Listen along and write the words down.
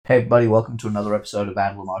Hey, buddy, welcome to another episode of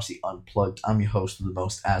Adel Marcy Unplugged. I'm your host of the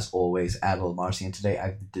most, as always, Adel Marcy, and today I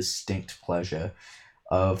have the distinct pleasure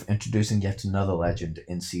of introducing yet another legend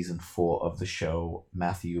in season 4 of the show,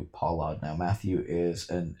 Matthew Pollard. Now, Matthew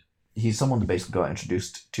he's someone that basically got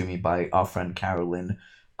introduced to me by our friend Carolyn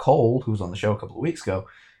Cole, who was on the show a couple of weeks ago.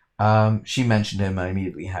 She mentioned him and I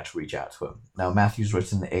immediately had to reach out to him. Now, Matthew's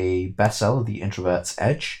written a bestseller, The Introvert's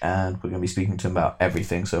Edge, and we're going to be speaking to him about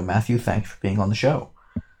everything. So, Matthew, thanks for being on the show.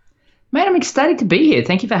 Man, I'm excited to be here.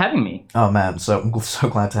 Thank you for having me. Oh, man, so I'm so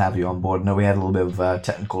glad to have you on board. I know we had a little bit of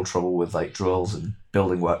technical trouble with like drills and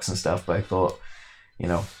building works and stuff, but I thought,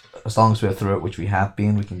 as long as we're through it, which we have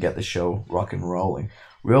been, we can get the show rock and rolling.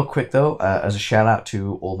 Real quick, though, as a shout out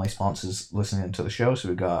to all my sponsors listening to the show, so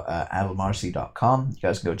we've got adelmarcy.com. You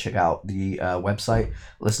guys can go check out the website,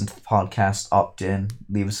 listen to the podcast, opt in,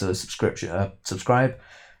 leave us a subscribe,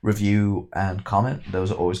 review, and comment.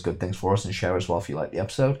 Those are always good things for us, and share as well if you like the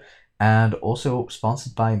episode. And also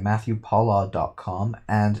sponsored by MatthewPollard.com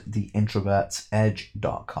and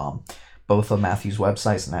theintrovertsedge.com. Both are Matthew's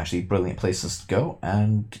websites and actually brilliant places to go.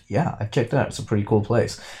 And yeah, I've checked it out. It's a pretty cool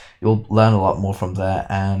place. You'll learn a lot more from there.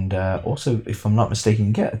 And also, if I'm not mistaken,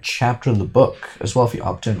 you get a chapter of the book as well if you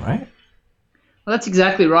opt in, right? Well, that's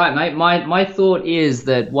exactly right, mate. My thought is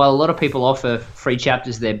that while a lot of people offer free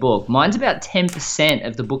chapters of their book, mine's about 10%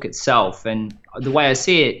 of the book itself. And the way I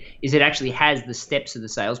see it is it actually has the steps of the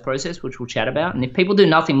sales process, which we'll chat about. And if people do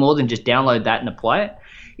nothing more than just download that and apply it,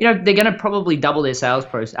 they're going to probably double their sales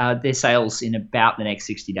in about the next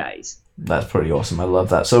 60 days. That's pretty awesome. I love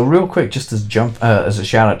that. So real quick, just to jump as a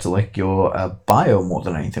shout out to like your bio more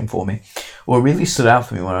than anything for me, what really stood out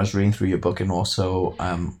for me when I was reading through your book and also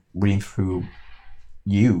reading through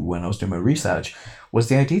you when I was doing my research was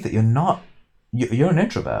the idea that you're an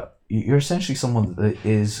introvert. You're essentially someone that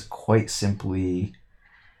is quite simply,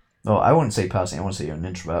 well, I wouldn't say personally, I wouldn't say you're an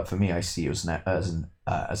introvert. For me, I see you as an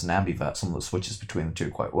ambivert, someone that switches between the two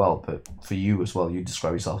quite well. But for you as well, you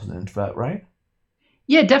describe yourself as an introvert, right?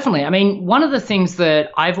 Yeah, definitely. I mean, one of the things that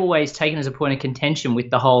I've always taken as a point of contention with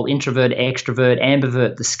the whole introvert, extrovert,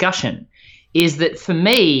 ambivert discussion is that for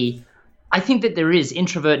me, I think that there is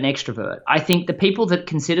introvert and extrovert. I think the people that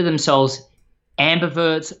consider themselves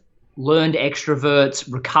ambiverts, learned extroverts,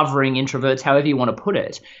 recovering introverts, however you want to put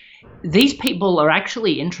it, these people are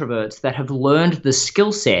actually introverts that have learned the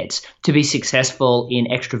skill sets to be successful in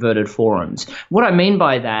extroverted forums. What I mean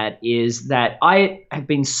by that is that I have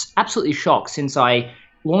been absolutely shocked since I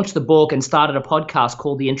launched the book and started a podcast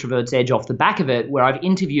called The Introvert's Edge off the back of it, where I've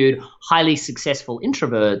interviewed highly successful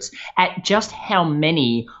introverts at just how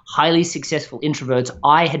many highly successful introverts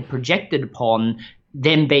I had projected upon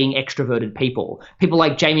them being extroverted people. People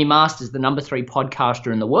like Jamie Masters, the number 3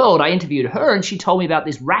 podcaster in the world. I interviewed her and she told me about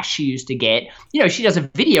this rash she used to get. She does a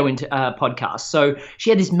video podcast. So she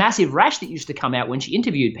had this massive rash that used to come out when she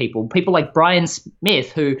interviewed people. People like Brian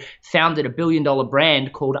Smith, who founded a $1 billion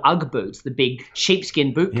brand called Ugg Boots, the big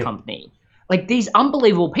sheepskin boot company. Like these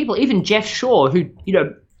unbelievable people, even Jeff Shaw, who,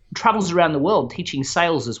 travels around the world teaching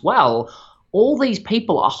sales as well. All these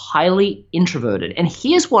people are highly introverted. And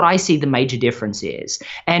here's what I see the major difference is.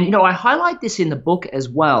 And, I highlight this in the book as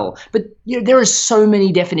well. But, there are so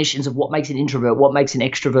many definitions of what makes an introvert, what makes an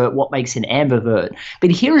extrovert, what makes an ambivert.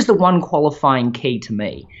 But here is the one qualifying key to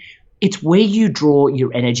me. It's where you draw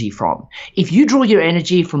your energy from. If you draw your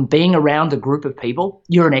energy from being around a group of people,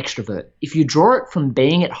 you're an extrovert. If you draw it from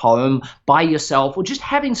being at home by yourself or just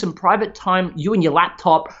having some private time, you and your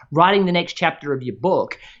laptop, writing the next chapter of your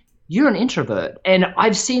book, you're an introvert. And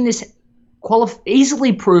I've seen this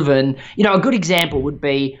easily proven. A good example would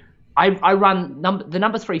be I run the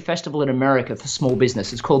number 3 festival in America for small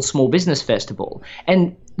business. It's called Small Business Festival.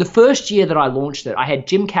 And the first year that I launched it, I had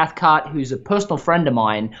Jim Cathcart, who's a personal friend of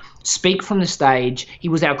mine, speak from the stage. He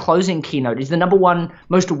was our closing keynote. He's the number 1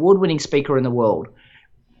 most award-winning speaker in the world.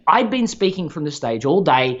 I'd been speaking from the stage all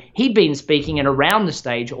day. He'd been speaking and around the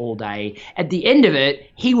stage all day. At the end of it,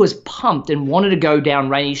 he was pumped and wanted to go down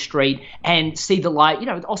Rainy Street and see the live,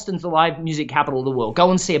 Austin's the live music capital of the world. Go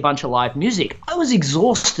and see a bunch of live music. I was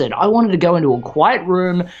exhausted. I wanted to go into a quiet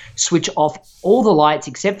room, switch off all the lights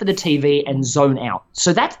except for the TV and zone out.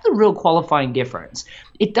 So that's the real qualifying difference.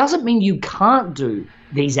 It doesn't mean you can't do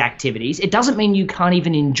these activities. It doesn't mean you can't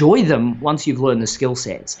even enjoy them once you've learned the skill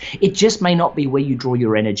sets. It just may not be where you draw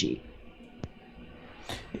your energy.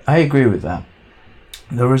 I agree with that.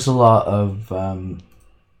 There is a lot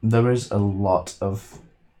of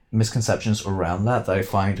misconceptions around that I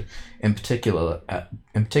find in particular. And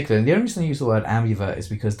the only reason I use the word ambivert is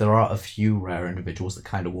because there are a few rare individuals that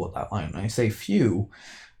kind of walk that line. And I say few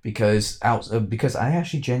because I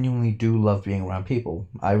actually genuinely do love being around people.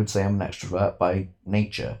 I would say I'm an extrovert by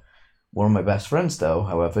nature. One of my best friends, though,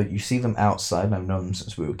 however, you see them outside, and I've known them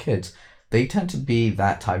since we were kids. They tend to be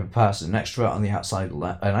that type of person, an extrovert on the outside, and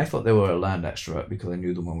I thought they were a learned extrovert because I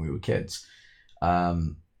knew them when we were kids.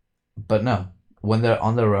 But no, when they're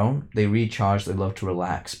on their own, they recharge, they love to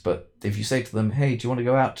relax. But if you say to them, hey, do you want to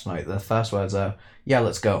go out tonight? Their first words are, yeah,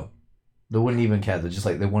 let's go. They wouldn't even care. They're just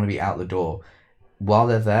like, they want to be out the door. While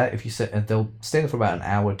they're there, if you sit, and they'll stay there for about an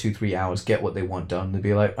hour, 2-3 hours, get what they want done. They'll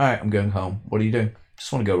be like, all right, I'm going home. What are you doing?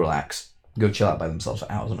 Just want to go relax. Go chill out by themselves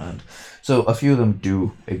for hours on end. So a few of them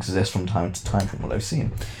do exist from time to time from what I've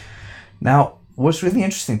seen. Now, what's really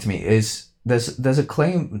interesting to me is there's a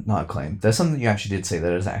claim, not a claim, there's something you actually did say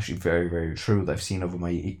that is actually very, very true that I've seen over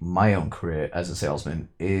my own career as a salesman,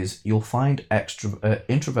 is you'll find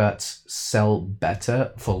introverts sell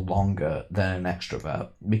better for longer than an extrovert,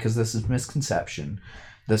 because there's this misconception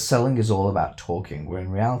that selling is all about talking, where in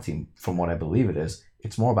reality, from what I believe it is,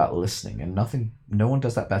 it's more about listening, and no one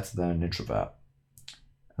does that better than an introvert.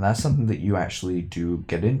 And that's something that you actually do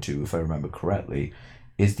get into, if I remember correctly,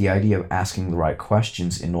 is the idea of asking the right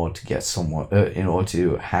questions in order to get in order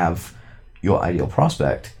to have your ideal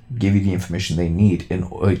prospect give you the information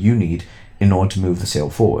you need in order to move the sale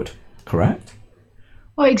forward. Correct?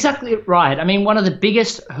 Well, exactly right. I mean, one of the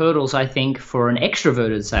biggest hurdles, I think, for an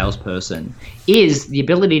extroverted salesperson is the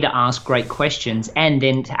ability to ask great questions and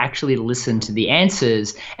then to actually listen to the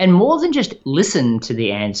answers. And more than just listen to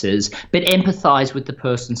the answers, but empathize with the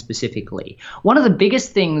person specifically. One of the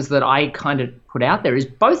biggest things that I kind of put out there is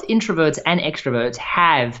both introverts and extroverts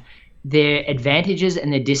have their advantages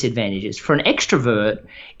and their disadvantages. For an extrovert,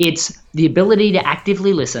 it's the ability to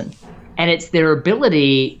actively listen. And it's their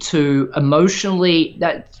ability to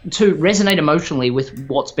resonate emotionally with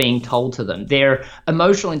what's being told to them. Their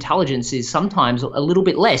emotional intelligence is sometimes a little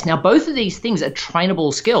bit less. Now, both of these things are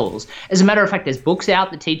trainable skills. As a matter of fact, there's books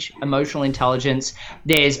out that teach emotional intelligence.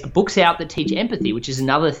 There's books out that teach empathy, which is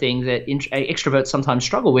another thing that extroverts sometimes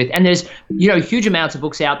struggle with. And there's, huge amounts of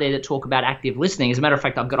books out there that talk about active listening. As a matter of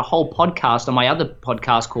fact, I've got a whole podcast on my other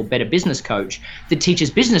podcast called Better Business Coach that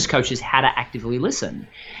teaches business coaches how to actively listen.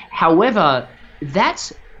 However,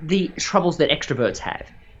 that's the troubles that extroverts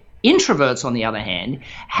have. Introverts, on the other hand,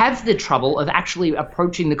 have the trouble of actually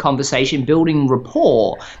approaching the conversation, building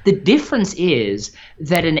rapport. The difference is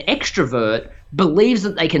that an extrovert believes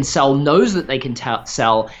that they can sell, knows that they can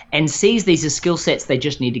sell, and sees these as skill sets they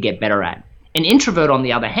just need to get better at. An introvert, on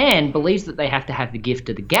the other hand, believes that they have to have the gift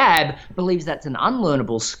of the gab, believes that's an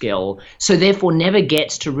unlearnable skill, so therefore never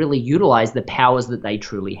gets to really utilize the powers that they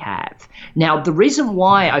truly have. Now, the reason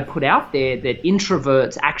why I put out there that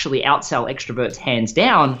introverts actually outsell extroverts hands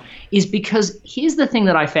down is because here's the thing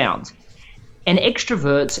that I found. An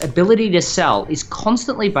extrovert's ability to sell is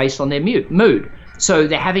constantly based on their mood. So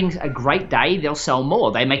they're having a great day, they'll sell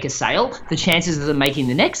more. They make a sale, the chances of them making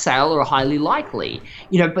the next sale are highly likely.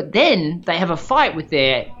 But then they have a fight with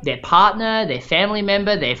their partner, their family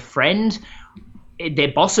member, their friend,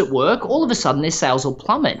 their boss at work. All of a sudden, their sales will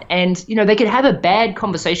plummet. And, they could have a bad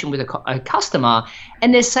conversation with a customer,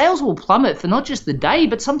 and their sales will plummet for not just the day,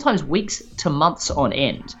 but sometimes weeks to months on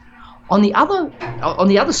end. On the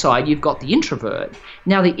other side, you've got the introvert.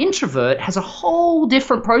 Now, the introvert has a whole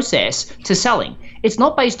different process to selling. It's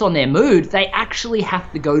not based on their mood. They actually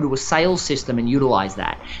have to go to a sales system and utilize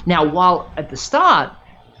that. Now, while at the start,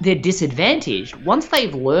 they're disadvantaged, once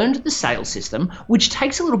they've learned the sales system, which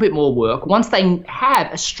takes a little bit more work, once they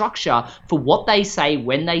have a structure for what they say,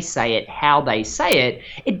 when they say it, how they say it,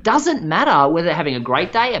 it doesn't matter whether they're having a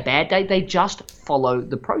great day, a bad day, they just follow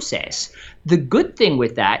the process. The good thing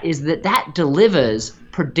with that is that delivers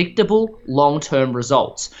predictable long-term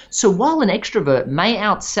results. So while an extrovert may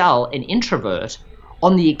outsell an introvert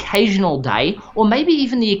on the occasional day, or maybe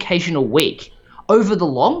even the occasional week, over the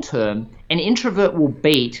long term, an introvert will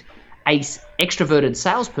beat a extroverted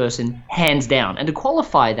salesperson hands down. And to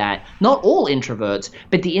qualify that, not all introverts,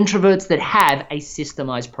 but the introverts that have a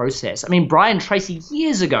systemized process. I mean, Brian Tracy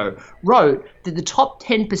years ago wrote that the top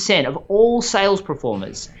 10% of all sales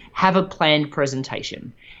performers have a planned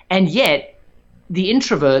presentation. And yet, the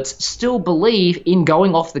introverts still believe in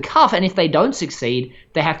going off the cuff, and if they don't succeed,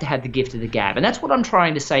 they have to have the gift of the gab. And that's what I'm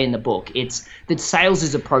trying to say in the book. It's that sales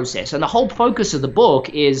is a process, and the whole focus of the book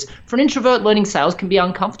is, for an introvert, learning sales can be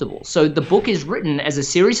uncomfortable. So the book is written as a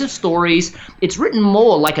series of stories. It's written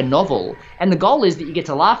more like a novel, and the goal is that you get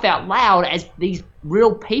to laugh out loud as these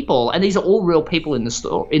real people, and these are all real people in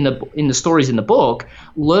the stories in the book,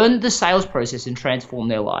 learn the sales process and transform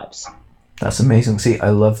their lives. That's amazing. See, I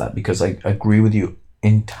love that because I agree with you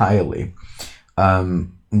entirely.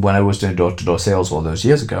 when I was doing door-to-door sales all those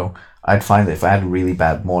years ago, I'd find that if I had a really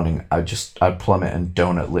bad morning, I'd plummet and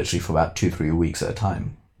donut literally for about 2-3 weeks at a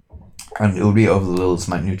time, and it would be over the littlest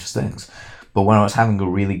minutest things. But when I was having a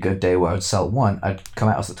really good day where I'd sell one, I'd come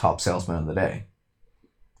out as the top salesman of the day.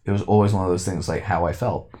 It was always one of those things, like how I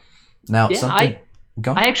felt. Now, I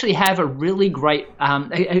actually have a really great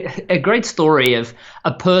a great story of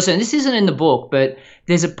a person. This isn't in the book, but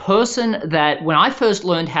there's a person that when I first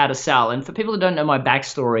learned how to sell, and for people that don't know my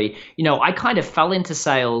backstory, I kind of fell into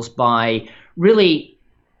sales by really,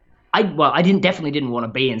 I definitely didn't want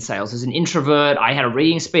to be in sales. As an introvert, I had a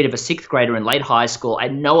reading speed of a sixth grader in late high school. I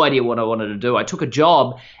had no idea what I wanted to do. I took a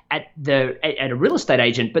job at a real estate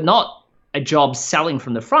agent, but not a job selling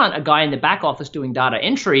from the front, a guy in the back office doing data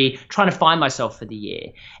entry, trying to find myself for the year.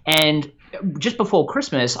 And just before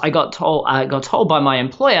Christmas, I got told by my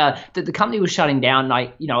employer that the company was shutting down, and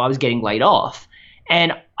I was getting laid off.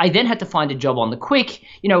 And I then had to find a job on the quick.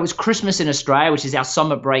 It was Christmas in Australia, which is our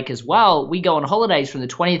summer break as well. We go on holidays from the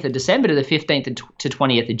 20th of December to the 15th to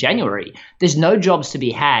 20th of January. There's no jobs to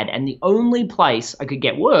be had. And the only place I could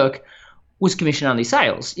get work was commission-only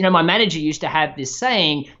sales. My manager used to have this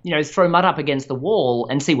saying, throw mud up against the wall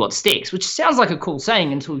and see what sticks, which sounds like a cool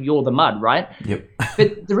saying until you're the mud, right? Yep.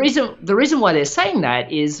 But the reason why they're saying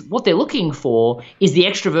that is what they're looking for is the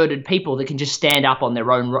extroverted people that can just stand up on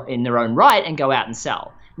their own in their own right and go out and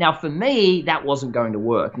sell. Now, for me, that wasn't going to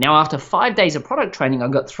work. Now, after 5 days of product training, I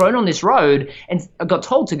got thrown on this road and I got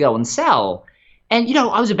told to go and sell. And,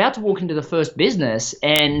 I was about to walk into the first business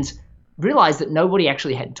and realized that nobody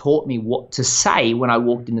actually had taught me what to say when I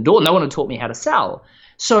walked in the door. No one had taught me how to sell.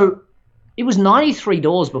 So it was 93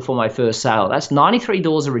 doors before my first sale. That's 93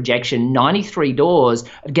 doors of rejection, 93 doors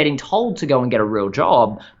of getting told to go and get a real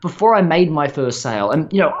job before I made my first sale.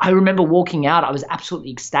 And, I remember walking out, I was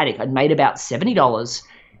absolutely ecstatic. I'd made about $70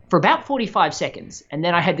 for about 45 seconds. And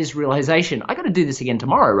then I had this realization, I got to do this again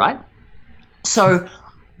tomorrow, right? So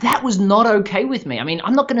that was not okay with me. I mean,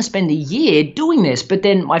 I'm not going to spend a year doing this, but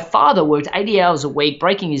then my father worked 80 hours a week,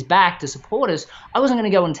 breaking his back to support us. I wasn't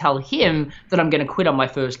going to go and tell him that I'm going to quit on my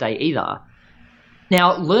first day either.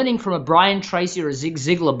 Now, learning from a Brian Tracy or a Zig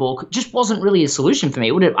Ziglar book just wasn't really a solution for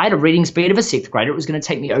me. I had a reading speed of a sixth grader. It was going to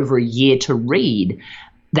take me over a year to read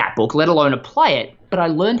that book, let alone apply it. But I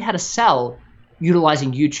learned how to sell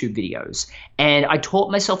utilizing YouTube videos. And I taught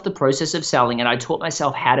myself the process of selling, and I taught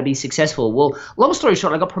myself how to be successful. Well, long story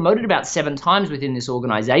short, I got promoted about 7 times within this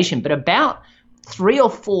organization, but about 3 or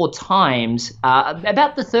 4 times,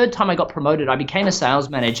 about the 3rd time I got promoted, I became a sales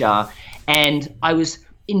manager, and I was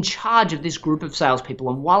in charge of this group of salespeople.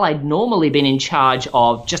 And while I'd normally been in charge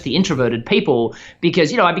of just the introverted people,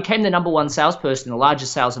 because, I became the #1 salesperson in the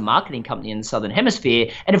largest sales and marketing company in the Southern Hemisphere.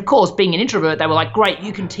 And of course, being an introvert, they were like, great,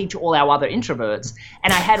 you can teach all our other introverts.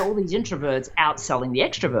 And I had all these introverts outselling the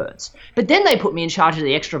extroverts. But then they put me in charge of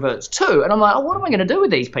the extroverts too. And I'm like, what am I going to do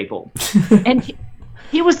with these people? And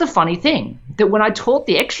here was the funny thing, that when I taught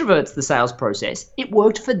the extroverts the sales process, it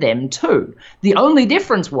worked for them too. The only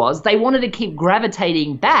difference was they wanted to keep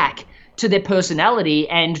gravitating back to their personality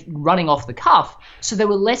and running off the cuff, so they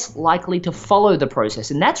were less likely to follow the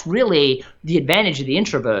process. And that's really the advantage of the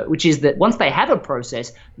introvert, which is that once they have a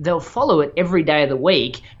process, they'll follow it every day of the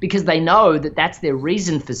week because they know that that's their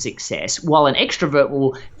reason for success, while an extrovert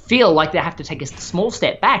will feel like they have to take a small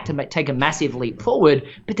step back to take a massive leap forward,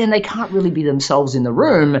 but then they can't really be themselves in the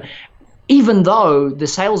room. Even though the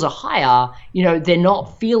sales are higher, they're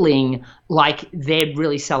not feeling like they're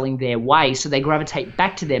really selling their way. So they gravitate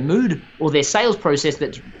back to their mood or their sales process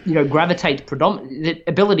that, the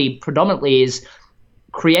ability predominantly is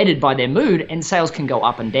created by their mood, and sales can go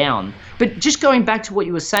up and down. But just going back to what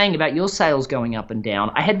you were saying about your sales going up and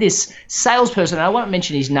down, I had this salesperson, and I won't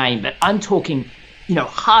mention his name, but I'm talking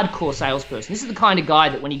hardcore salesperson. This is the kind of guy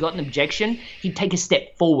that when he got an objection, he'd take a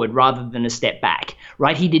step forward rather than a step back,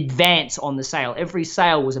 right? He'd advance on the sale. Every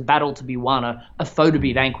sale was a battle to be won, a foe to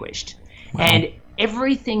be vanquished. Wow. And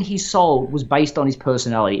everything he sold was based on his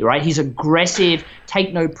personality, right? His aggressive,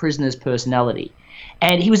 take no prisoners personality.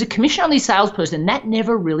 And he was a commission-only salesperson. That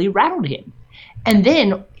never really rattled him. And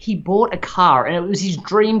then he bought a car, and it was his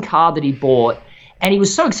dream car that he bought. And he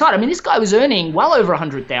was so excited. I mean, this guy was earning well over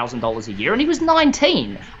 $100,000 a year, and he was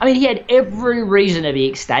 19. I mean, he had every reason to be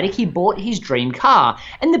ecstatic. He bought his dream car,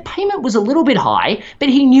 and the payment was a little bit high, but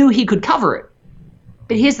he knew he could cover it.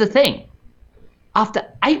 But here's the thing. After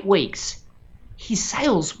 8 weeks, his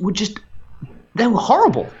sales were they were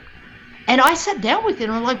horrible. And I sat down with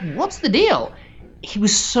him, and I'm like, what's the deal? He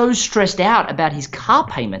was so stressed out about his car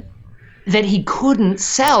payment that he couldn't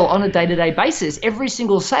sell on a day-to-day basis. Every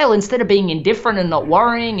single sale, instead of being indifferent and not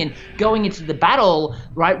worrying and going into the battle,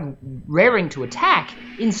 right, raring to attack,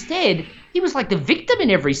 instead he was like the victim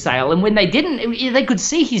in every sale. And when they didn't, they could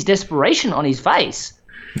see his desperation on his face.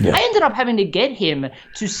 Yeah. I ended up having to get him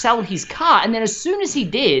to sell his car, and then as soon as he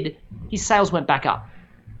did, his sales went back up.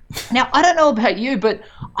 Now, I don't know about you, but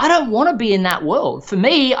I don't want to be in that world. For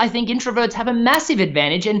me, I think introverts have a massive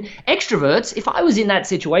advantage, and extroverts, if I was in that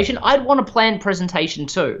situation, I'd want a planned presentation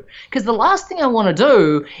too. Because the last thing I want to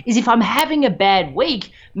do is, if I'm having a bad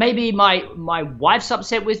week, maybe my wife's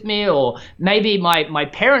upset with me, or maybe my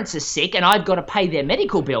parents are sick and I've got to pay their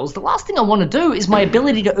medical bills, the last thing I want to do is my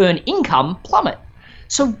ability to earn income plummet.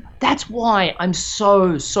 So that's why I'm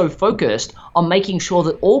so focused on making sure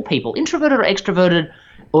that all people, introverted or extroverted,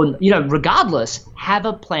 or, regardless, have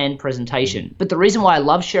a planned presentation. But the reason why I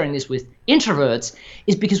love sharing this with introverts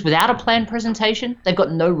is because without a planned presentation, they've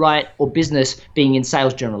got no right or business being in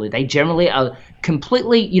sales generally. They generally are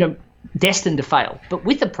completely, destined to fail. But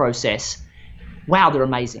with the process, wow, they're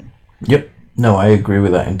amazing. Yep. No, I agree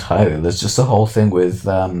with that entirely. There's just a whole thing with...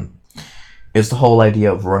 it's the whole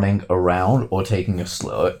idea of running around or taking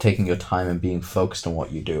your time and being focused on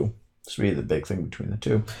what you do. It's really the big thing between the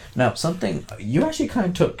two. Now, you actually kind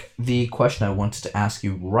of took the question I wanted to ask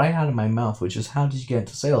you right out of my mouth, which is how did you get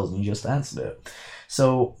into sales? And you just answered it.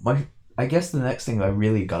 So I guess the next thing I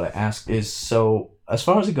really got to ask is, so as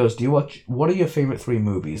far as it goes, what are your favorite 3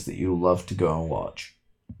 movies that you love to go and watch?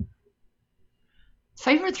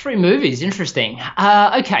 Favorite 3 movies? Interesting.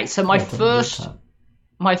 Okay, so my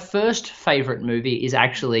first favorite movie is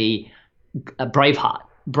actually Braveheart.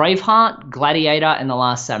 Braveheart, Gladiator, and The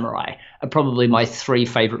Last Samurai are probably my 3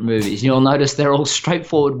 favorite movies. You'll notice they're all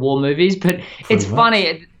straightforward war movies, but it's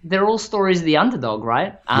funny. They're all stories of the underdog,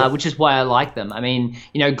 right? Yep. Which is why I like them. I mean,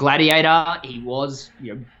 Gladiator, he was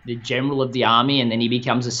the general of the army, and then he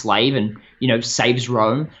becomes a slave and, saves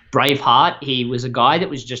Rome. Braveheart, he was a guy that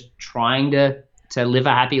was just trying to live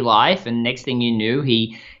a happy life, and next thing you knew,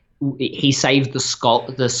 he saved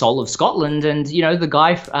the soul of Scotland, and the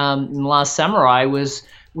guy in The Last Samurai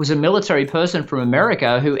was a military person from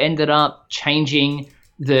America who ended up changing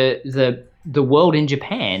the world in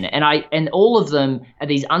Japan, and all of them are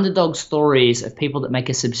these underdog stories of people that make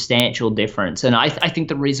a substantial difference. And I think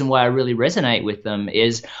the reason why I really resonate with them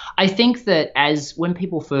is I think that when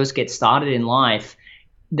people first get started in life,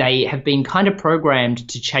 they have been kind of programmed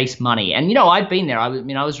to chase money. And, I've been there. I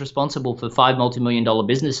was responsible for 5 multi-million-dollar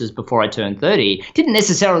businesses before I turned 30. Didn't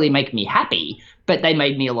necessarily make me happy, but they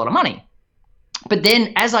made me a lot of money. But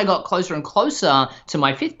then as I got closer and closer to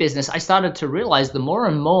my 5th business, I started to realize the more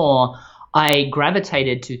and more I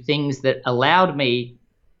gravitated to things that allowed me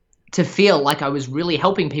to feel like I was really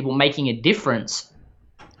helping people, making a difference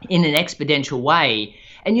in an exponential way.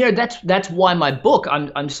 And that's why my book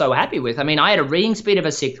I'm so happy with. I mean, I had a reading speed of a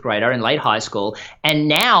 6th grader in late high school, and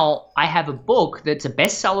now I have a book that's a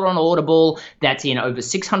bestseller on Audible, that's in over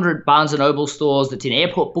 600 Barnes & Noble stores, that's in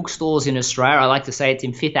airport bookstores in Australia. I like to say it's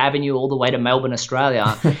in 5th Avenue all the way to Melbourne,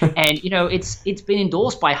 Australia. And it's been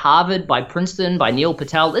endorsed by Harvard, by Princeton, by Neil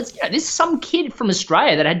Patel. This is some kid from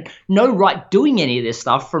Australia that had no right doing any of this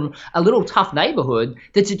stuff, from a little tough neighborhood,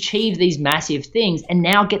 that's achieved these massive things and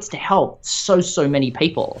now gets to help so many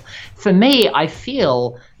people. For me, I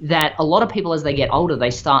feel that a lot of people, as they get older, they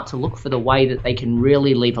start to look for the way that they can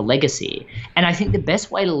really leave a legacy. And I think the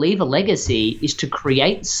best way to leave a legacy is to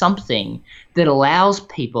create something that allows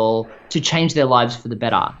people to change their lives for the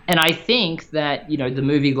better. And I think that, the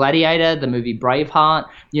movie Gladiator, the movie Braveheart,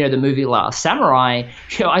 the movie Last Samurai,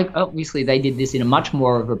 obviously they did this in a much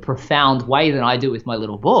more of a profound way than I do with my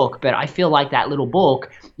little book. But I feel like that little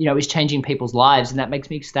book, is changing people's lives, and that makes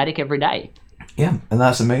me ecstatic every day. Yeah, and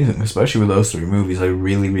that's amazing, especially with those 3 movies. I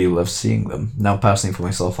really, really love seeing them. Now, personally for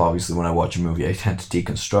myself, obviously, when I watch a movie, I tend to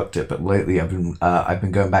deconstruct it. But lately, I've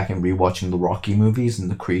been going back and rewatching the Rocky movies and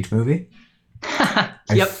the Creed movie. I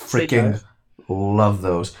freaking love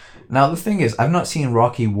those. Now, the thing is, I've not seen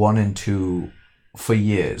Rocky 1 and 2 for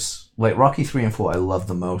years. Like, Rocky 3 and 4, I love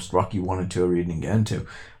the most. Rocky 1 and 2, I really didn't get into.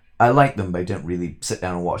 I like them, but I didn't really sit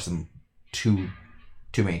down and watch them too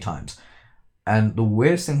many times. And the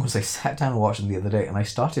weirdest thing was I sat down and watched them the other day and I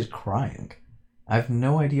started crying. I have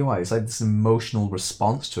no idea why. It's like this emotional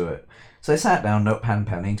response to it. So I sat down, notepad and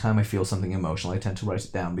pen. Anytime I feel something emotional, I tend to write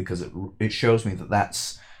it down because it shows me that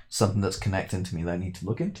that's something that's connecting to me that I need to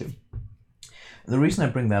look into. And the reason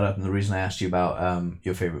I bring that up and the reason I asked you about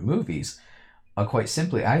your favorite movies are quite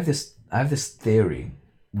simply, I have this theory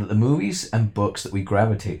that the movies and books that we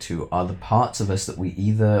gravitate to are the parts of us that we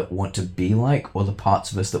either want to be like or the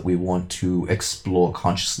parts of us that we want to explore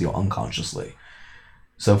consciously or unconsciously.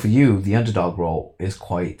 So for you, the underdog role is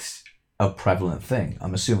quite a prevalent thing.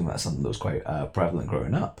 I'm assuming that's something that was quite prevalent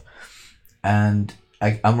growing up. And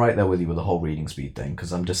I'm right there with you with the whole reading speed thing,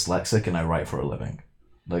 because I'm dyslexic and I write for a living.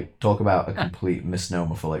 Like, talk about a complete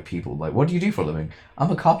misnomer for like people. Like, what do you do for a living?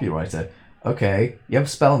 I'm a copywriter. Okay, you have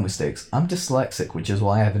spelling mistakes. I'm dyslexic, which is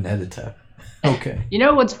why I have an editor. Okay. You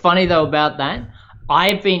know what's funny though about that?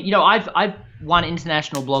 I've won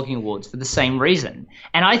international blogging awards for the same reason,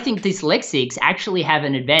 and I think dyslexics actually have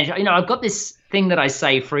an advantage. You know, I've got this thing that I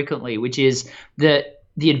say frequently, which is that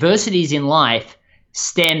the adversities in life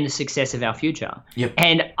stem the success of our future. Yep.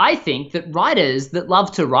 And I think that writers that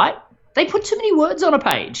love to write, they put too many words on a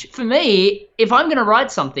page. For me, if I'm going to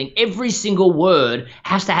write something, every single word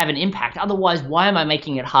has to have an impact. Otherwise, why am I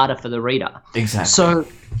making it harder for the reader? Exactly. So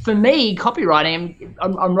for me, copywriting,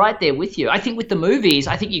 I'm right there with you. I think with the movies,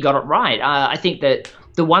 I think you got it right. I think that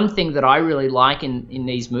the one thing that I really like in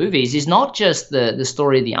these movies is not just the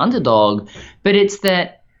story of the underdog, but it's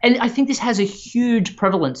that, and I think this has a huge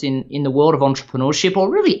prevalence in the world of entrepreneurship, or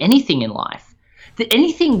really anything in life, that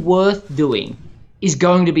anything worth doing is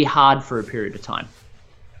going to be hard for a period of time.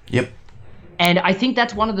 Yep. And I think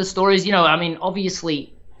that's one of the stories, you know, I mean,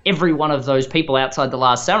 obviously every one of those people outside The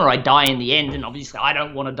Last Samurai die in the end, and obviously I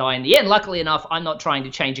don't want to die in the end. Luckily enough, I'm not trying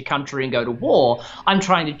to change a country and go to war. I'm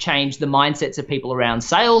trying to change the mindsets of people around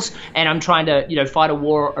sales, and I'm trying to, you know, fight a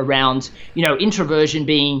war around, you know, introversion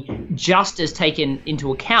being just as taken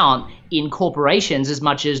into account in corporations as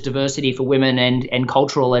much as diversity for women and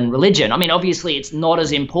cultural and religion. I mean, obviously it's not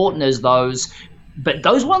as important as those, but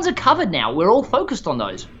those ones are covered now. We're all focused on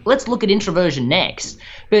those. Let's look at introversion next.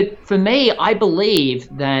 But for me, I believe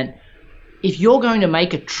that if you're going to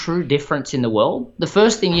make a true difference in the world, the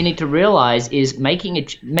first thing you need to realize is making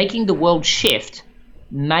the world shift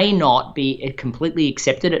may not be completely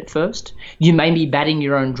accepted at first. You may be batting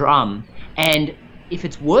your own drum. And if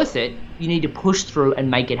it's worth it, you need to push through and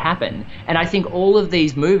make it happen. And I think all of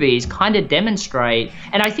these movies kind of demonstrate,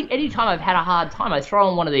 and I think anytime I've had a hard time, I throw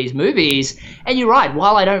on one of these movies, and you're right,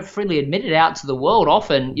 while I don't freely admit it out to the world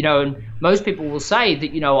often, you know, and most people will say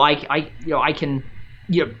that, you know,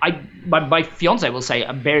 my fiance will say,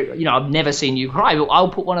 I've never seen you cry, but I'll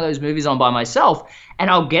put one of those movies on by myself and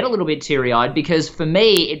I'll get a little bit teary-eyed, because for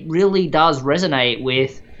me, it really does resonate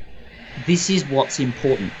with, this is what's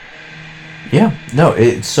important. Yeah, no,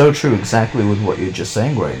 it's so true, exactly with what you're just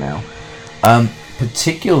saying right now.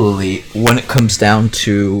 Particularly when it comes down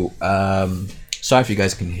to, sorry if you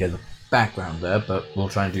guys can hear the background there, but we'll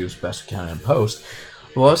try and do as best we can in post.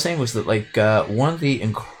 What I was saying was that, like, one of the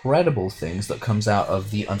incredible things that comes out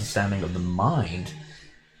of the understanding of the mind,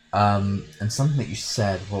 and something that you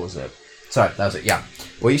said, what was it? Sorry, that was it, yeah.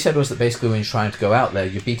 What you said was that basically when you're trying to go out there,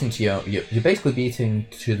 you're basically beating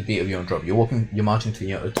to the beat of your own drum. You're marching to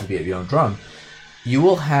the beat of your own drum. You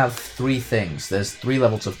will have three things. There's 3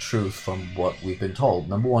 levels of truth from what we've been told.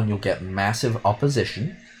 Number 1, you'll get massive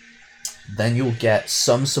opposition. Then you'll get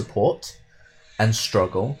some support and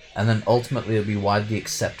struggle. And then ultimately it'll be widely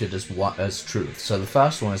accepted as truth. So the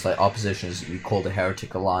first one is like opposition is you called a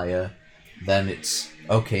heretic a liar. Then it's,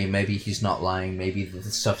 okay, maybe he's not lying, maybe the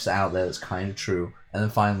stuff's out there that's kind of true, and then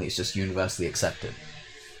finally it's just universally accepted.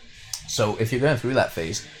 So if you're going through that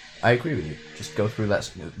phase, I agree with you. Just go through that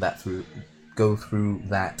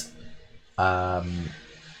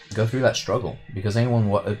struggle, because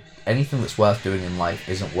anything that's worth doing in life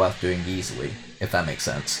isn't worth doing easily, if that makes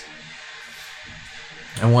sense.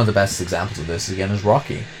 And one of the best examples of this again is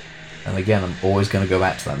Rocky. And again, I'm always going to go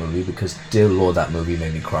back to that movie because, dear Lord, that movie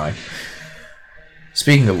made me cry.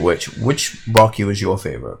 Speaking of which Rocky was your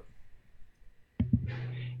favorite?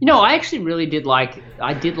 You know, I actually really did like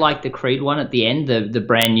the Creed one at the end, the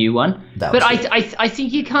brand new one. But I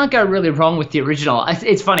think you can't go really wrong with the original.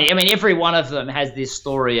 It's funny. I mean, every one of them has this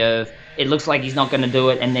story of it looks like he's not going to do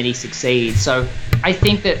it and then he succeeds. So I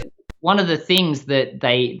think that one of the things that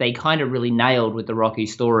they kind of really nailed with the Rocky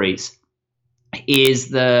stories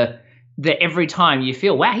is that every time you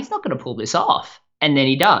feel, wow, he's not going to pull this off, and then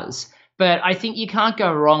he does. But I think you can't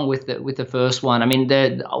go wrong with the first one. I mean,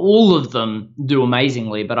 all of them do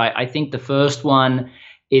amazingly, but I think the first one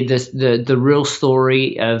is the real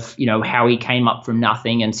story of, you know, how he came up from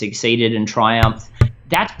nothing and succeeded and triumphed.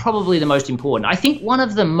 That's probably the most important. I think one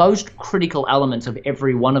of the most critical elements of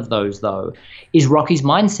every one of those, though, is Rocky's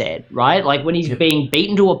mindset, right? Like when he's being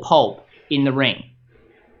beaten to a pulp in the ring,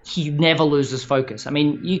 he never loses focus. I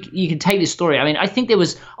mean, you can take this story. I mean, I think there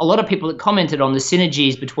was a lot of people that commented on the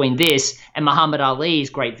synergies between this and Muhammad Ali's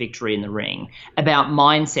great victory in the ring about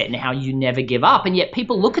mindset and how you never give up. And yet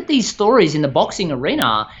people look at these stories in the boxing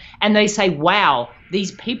arena and they say, wow,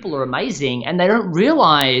 these people are amazing, and they don't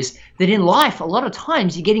realize that in life, a lot of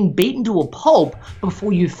times you're getting beaten to a pulp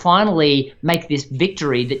before you finally make this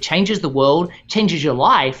victory that changes the world, changes your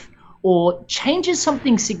life, or changes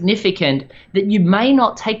something significant that you may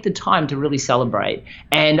not take the time to really celebrate.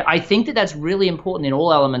 And I think that that's really important in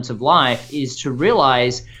all elements of life, is to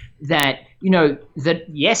realize that, that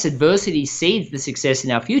yes, adversity seeds the success in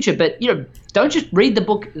our future, but, don't just read the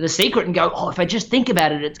book The Secret and go, oh, if I just think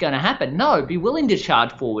about it, it's going to happen. No, be willing to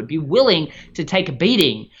charge forward, be willing to take a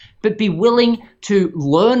beating, but be willing to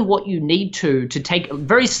learn what you need to take,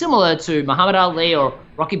 very similar to Muhammad Ali or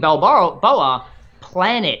Rocky Balboa,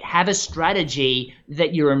 plan it, have a strategy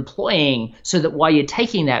that you're employing so that while you're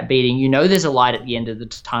taking that beating, there's a light at the end of the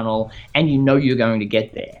tunnel and you're going to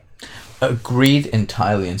get there. Agreed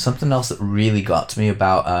entirely. And something else that really got to me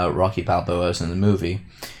about Rocky Balboa's in the movie,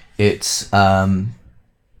 it's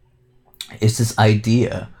this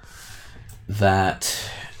idea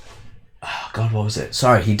that, oh God, what was it?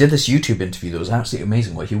 Sorry, he did this YouTube interview that was absolutely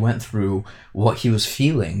amazing, where he went through what he was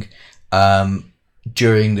feeling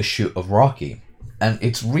during the shoot of Rocky. And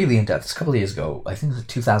it's really in-depth. It's a couple of years ago. I think it was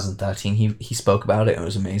 2013. He spoke about it, and it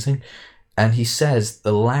was amazing. And he says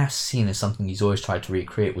the last scene is something he's always tried to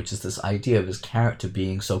recreate, which is this idea of his character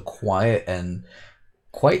being so quiet and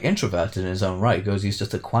quite introverted in his own right. He goes, he's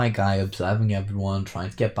just a quiet guy, observing everyone, trying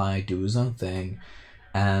to get by, do his own thing.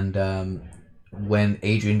 And when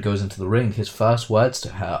Adrian goes into the ring, his first words to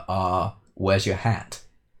her are, "Where's your hat?"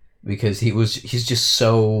 Because he's just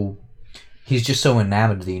so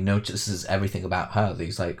enamored that he notices everything about her. That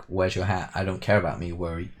he's like, "Where's your hat? I don't care about me.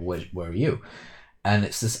 Where are you?" And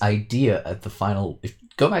it's this idea at the final. If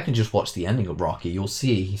go back and just watch the ending of Rocky, you'll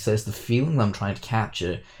see he says the feeling that I'm trying to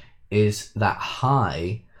capture is that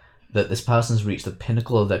high that this person's reached the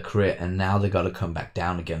pinnacle of their career, and now they got to come back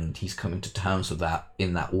down again. And he's coming to terms with that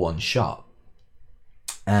in that one shot.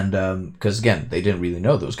 And because again, they didn't really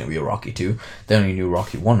know there was going to be a Rocky 2. They only knew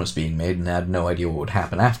Rocky 1 was being made, and they had no idea what would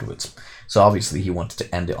happen afterwards. So obviously, he wanted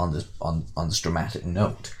to end it on this dramatic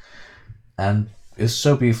note, and it's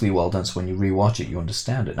so beautifully well done. So when you rewatch it, you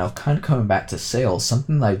understand it. Now, kind of coming back to sales,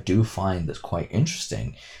 something that I do find that's quite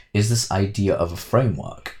interesting is this idea of a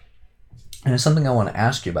framework. And it's something I want to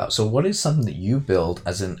ask you about. So what is something that you build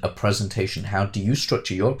as in a presentation? How do you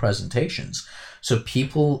structure your presentations so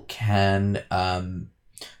people can,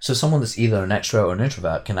 so someone that's either an extrovert or an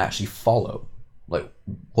introvert can actually follow? Like,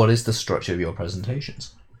 what is the structure of your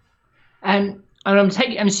presentations? And I'm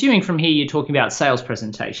assuming from here you're talking about sales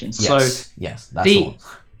presentations. Yes, yes, that's the one.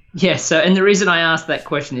 Yes, so, and the reason I ask that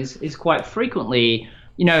question is quite frequently,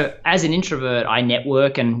 as an introvert, I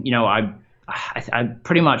network, and, I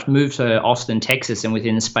pretty much moved to Austin, Texas, and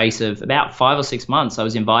within the space of about 5 or 6 months, I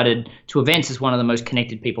was invited to events as one of the most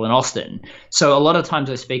connected people in Austin. So a lot of times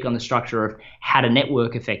I speak on the structure of how to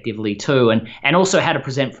network effectively too, and also how to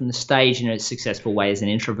present from the stage in a successful way as an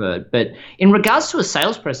introvert. But in regards to a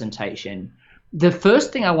sales presentation, the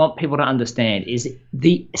first thing I want people to understand is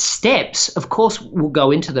the steps, of course, we'll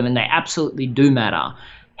go into them, and they absolutely do matter.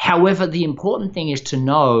 However, the important thing is to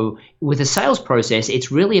know with a sales process,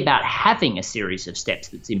 it's really about having a series of steps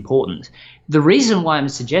that's important. The reason why I'm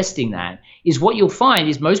suggesting that is what you'll find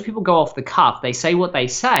is most people go off the cuff. They say what they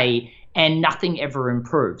say, and nothing ever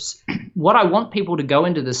improves. What I want people to go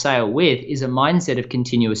into the sale with is a mindset of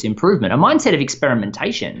continuous improvement, a mindset of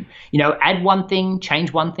experimentation. Add one thing,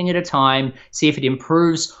 change one thing at a time, see if it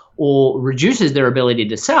improves or reduces their ability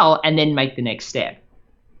to sell, and then make the next step.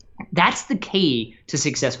 That's the key to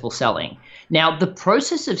successful selling. Now, the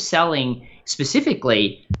process of selling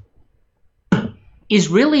specifically is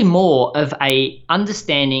really more of a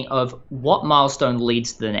understanding of what milestone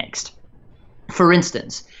leads to the next. For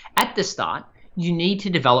instance, at the start, you need to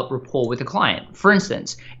develop rapport with a client. For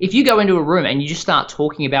instance, if you go into a room and you just start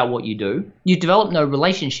talking about what you do, you develop no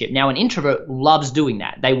relationship. Now, an introvert loves doing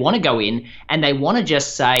that. They want to go in and they want to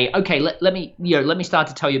just say, okay, let me start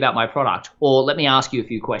to tell you about my product, or let me ask you a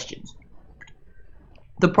few questions.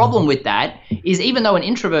 The problem with that is, even though an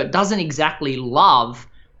introvert doesn't exactly love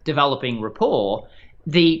developing rapport,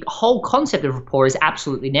 the whole concept of rapport is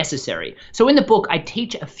absolutely necessary. So in the book, I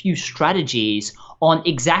teach a few strategies on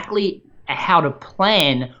exactly how to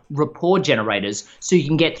plan rapport generators so you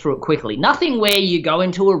can get through it quickly. Nothing where you go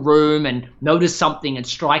into a room and notice something and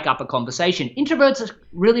strike up a conversation. Introverts are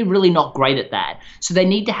really, really not great at that. So they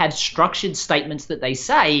need to have structured statements that they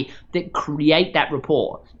say that create that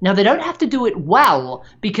rapport. Now, they don't have to do it well,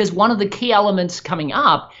 because one of the key elements coming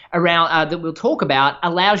up around that we'll talk about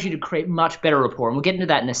allows you to create much better rapport, and we'll get into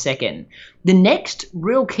that in a second. The next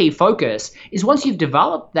real key focus is, once you've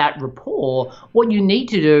developed that rapport, what you need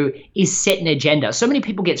to do is set an agenda. So many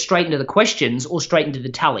people get straight into the questions or straight into the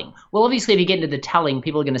telling? Well, obviously, if you get into the telling,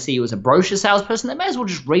 people are going to see you as a brochure salesperson. They may as well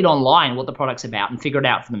just read online what the product's about and figure it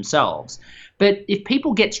out for themselves. But if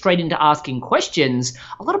people get straight into asking questions,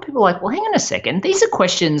 a lot of people are like, well, hang on a second. These are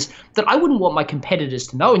questions that I wouldn't want my competitors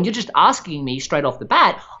to know, and you're just asking me straight off the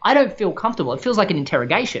bat. I don't feel comfortable. It feels like an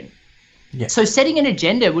interrogation. Yeah. So setting an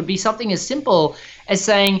agenda would be something as simple as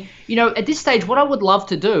saying, at this stage, what I would love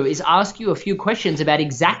to do is ask you a few questions about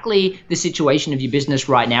exactly the situation of your business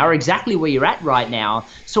right now, or exactly where you're at right now,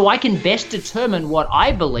 so I can best determine what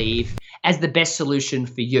I believe as the best solution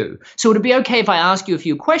for you. So would it be okay if I ask you a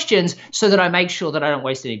few questions so that I make sure that I don't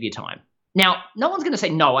waste any of your time? Now, no one's going to say,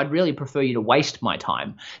 no, I'd really prefer you to waste my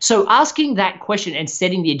time. So asking that question and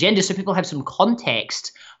setting the agenda so people have some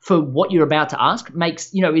context for what you're about to ask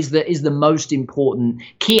is the most important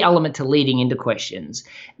key element to leading into questions.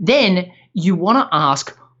 Then you want to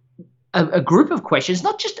ask a group of questions,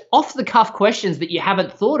 not just off-the-cuff questions that you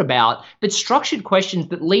haven't thought about, but structured questions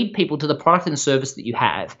that lead people to the product and service that you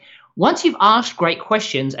have. Once you've asked great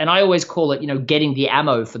questions, and I always call it, getting the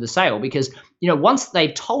ammo for the sale, because, once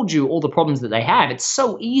they've told you all the problems that they have, it's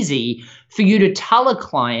so easy for you to tell a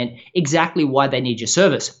client exactly why they need your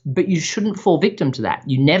service. But you shouldn't fall victim to that.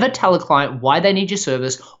 You never tell a client why they need your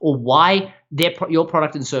service or why your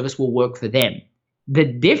product and service will work for them.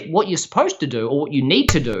 What you're supposed to do, or what you need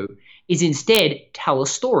to do, is instead tell a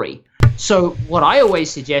story. So what I always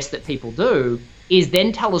suggest that people do is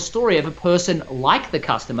then tell a story of a person like the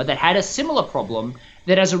customer that had a similar problem,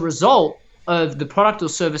 that as a result of the product or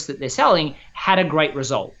service that they're selling had a great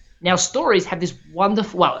result. Now, stories have this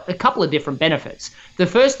a couple of different benefits. The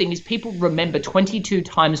first thing is people remember 22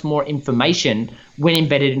 times more information when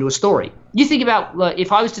embedded into a story. You think about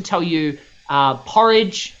if I was to tell you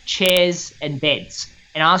porridge, chairs, and beds,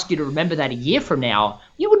 and ask you to remember that a year from now,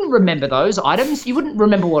 you wouldn't remember those items. You wouldn't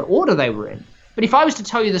remember what order they were in. But if I was to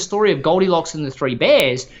tell you the story of Goldilocks and the Three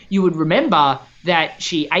Bears, you would remember that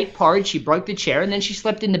she ate porridge, she broke the chair, and then she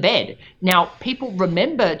slept in the bed. Now, people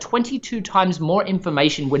remember 22 times more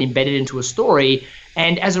information when embedded into a story.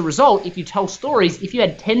 And as a result, if you tell stories, if you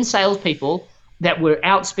had 10 salespeople that were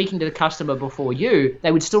out speaking to the customer before you,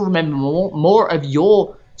 they would still remember more of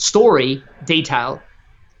your story detail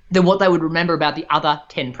than what they would remember about the other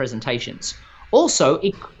 10 presentations. Also,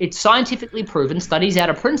 it's scientifically proven, studies out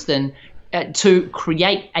of Princeton, to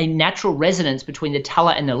create a natural resonance between the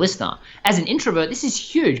teller and the listener. As an introvert, this is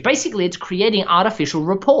huge. Basically, it's creating artificial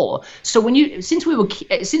rapport. So since we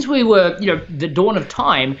were the dawn of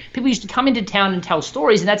time, people used to come into town and tell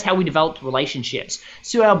stories, and that's how we developed relationships.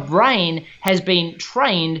 So our brain has been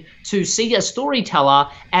trained to see a storyteller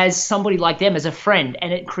as somebody like them, as a friend,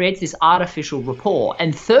 and it creates this artificial rapport.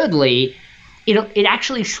 And thirdly, it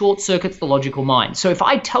actually short circuits the logical mind. So if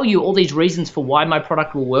I tell you all these reasons for why my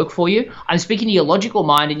product will work for you, I'm speaking to your logical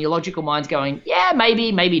mind, and your logical mind's going, yeah,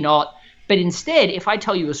 maybe, maybe not. But instead, if I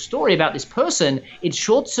tell you a story about this person, it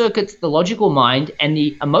short circuits the logical mind, and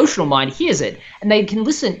the emotional mind hears it. And they can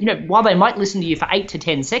listen, while they might listen to you for 8 to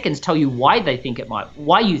 10 seconds, tell you why you think it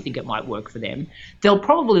might work for them, they'll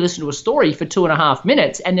probably listen to a story for 2.5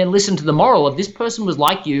 minutes and then listen to the moral of this person was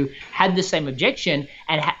like you, had the same objection,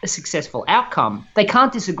 and had a successful outcome. They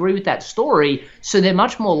can't disagree with that story, so they're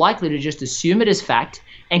much more likely to just assume it as fact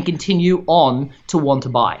and continue on to want to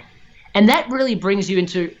buy. And that really brings you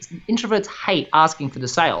into introverts hate asking for the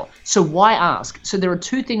sale. So why ask? So there are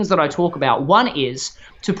two things that I talk about. One is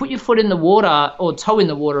to put your foot in the water, or toe in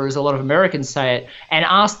the water, as a lot of Americans say it, and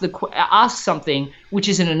ask something which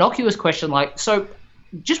is an innocuous question like, so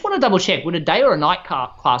just want to double check, would a day or a night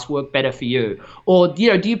class work better for you? Or, do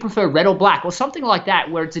you prefer red or black? Or something like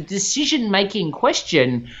that, where it's a decision-making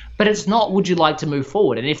question, but it's not, would you like to move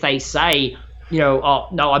forward? And if they say, oh,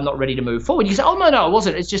 no, I'm not ready to move forward, you say, oh, no, I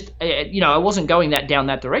wasn't. It's just, I wasn't going down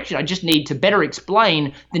that direction. I just need to better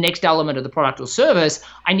explain the next element of the product or service.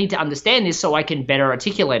 I need to understand this so I can better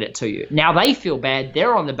articulate it to you. Now they feel bad.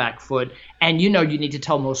 They're on the back foot. And you need to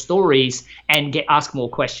tell more stories and ask more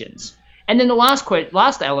questions. And then the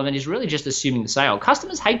last element is really just assuming the sale.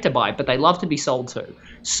 Customers hate to buy, but they love to be sold to.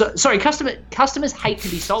 Customers hate to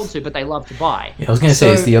be sold to, but they love to buy. Yeah, I was going to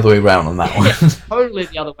say it's the other way around on that one. Totally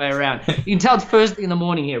the other way around. You can tell it's first thing in the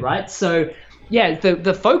morning here, right? So, yeah,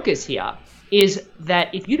 the focus here is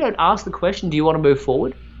that if you don't ask the question, do you want to move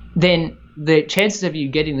forward, then the chances of you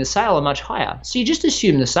getting the sale are much higher. So you just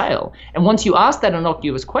assume the sale. And once you ask that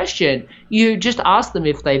innocuous question, you just ask them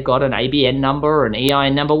if they've got an ABN number or an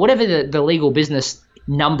EIN number, whatever the legal business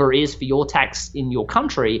number is for your tax in your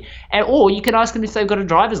country. Or you can ask them if they've got a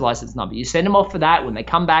driver's license number. You send them off for that. When they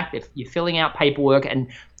come back, you're filling out paperwork, and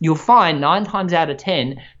you'll find 9 times out of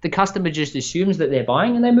 10, the customer just assumes that they're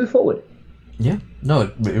buying and they move forward. Yeah, no,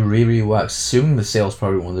 it really, really works. Assuming the sale is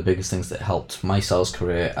probably one of the biggest things that helped my sales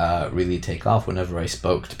career really take off whenever I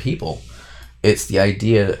spoke to people. It's the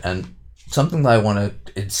idea, and something that I want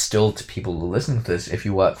to instill to people who listen to this, if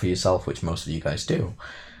you work for yourself, which most of you guys do,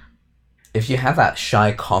 if you have that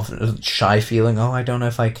shy feeling, oh, I don't know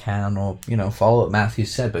if I can, or, follow what Matthew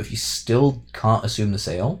said, but if you still can't assume the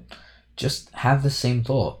sale, just have the same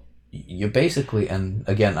thought. You're basically, and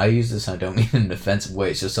again, I use this, I don't mean in an offensive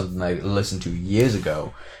way, it's just something I listened to years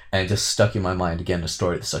ago, and it just stuck in my mind, again, a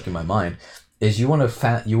story that stuck in my mind, is you want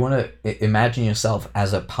to imagine yourself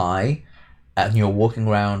as a pie, and you're walking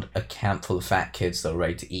around a camp full of fat kids that are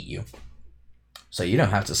ready to eat you. So you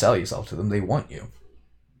don't have to sell yourself to them, they want you.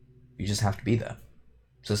 You just have to be there.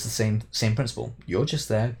 So it's the same principle. You're just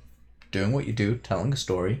there, doing what you do, telling a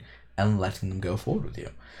story, and letting them go forward with you.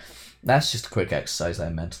 That's just a quick exercise I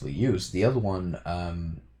mentally use. The other one,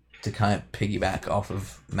 to kind of piggyback off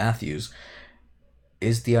of Matthew's,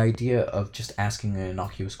 is the idea of just asking an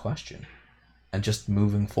innocuous question and just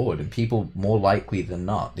moving forward. And people, more likely than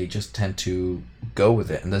not, they just tend to go with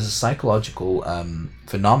it. And there's a psychological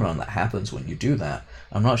phenomenon that happens when you do that.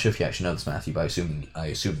 I'm not sure if you actually know this, Matthew, but I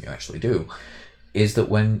assume you actually do, is that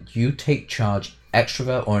when you take charge,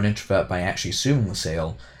 extrovert or an introvert, by actually assuming the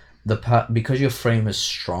sale, because your frame is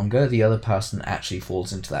stronger, the other person actually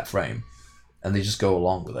falls into that frame, and they just go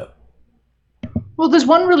along with it. Well, there's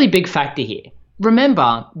one really big factor here.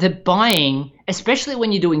 Remember that buying, especially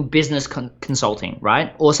when you're doing business consulting,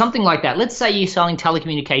 right, or something like that. Let's say you're selling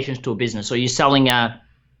telecommunications to a business, or you're selling a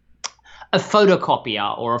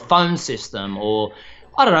photocopier or a phone system, or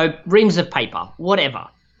I don't know, reams of paper, whatever,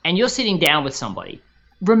 and you're sitting down with somebody.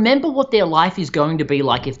 Remember what their life is going to be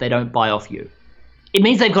like if they don't buy off you. It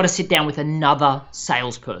means they've got to sit down with another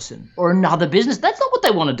salesperson or another business. That's not what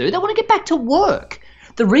they want to do. They want to get back to work.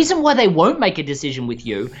 The reason why they won't make a decision with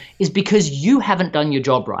you is because you haven't done your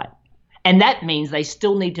job right. And that means they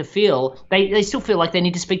still need to they still feel like they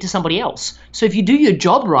need to speak to somebody else. So if you do your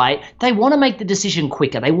job right, they want to make the decision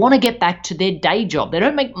quicker. They want to get back to their day job. They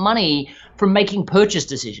don't make money from making purchase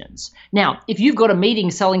decisions. Now, if you've got a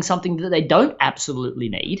meeting selling something that they don't absolutely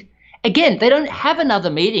need, again, they don't have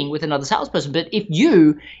another meeting with another salesperson. But if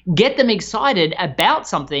you get them excited about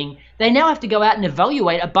something, they now have to go out and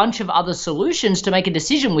evaluate a bunch of other solutions to make a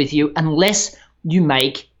decision with you unless you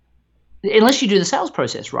do the sales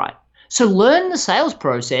process right. So learn the sales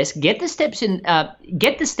process, get the steps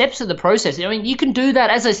of the process. I mean, you can do that.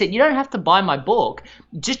 As I said, you don't have to buy my book.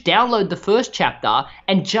 Just download the first chapter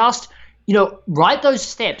and just, write those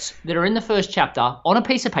steps that are in the first chapter on a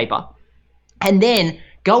piece of paper, and then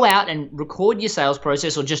go out and record your sales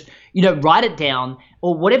process, or just, write it down,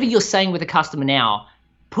 or whatever you're saying with a customer now.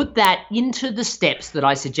 Put that into the steps that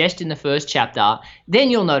I suggest in the first chapter. Then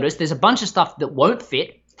you'll notice there's a bunch of stuff that won't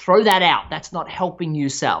fit. Throw that out. That's not helping you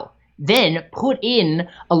sell. Then put in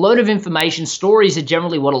a load of information. Stories are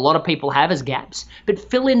generally what a lot of people have as gaps, but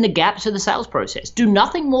fill in the gaps of the sales process. Do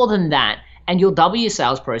nothing more than that, and you'll double your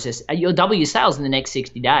sales process. You'll double your sales in the next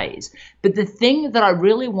 60 days. But the thing that I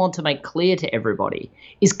really want to make clear to everybody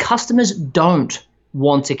is customers don't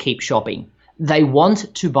want to keep shopping. They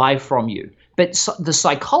want to buy from you. But the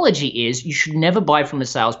psychology is you should never buy from a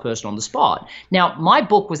salesperson on the spot. Now, my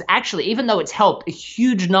book was actually, even though it's helped a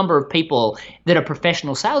huge number of people that are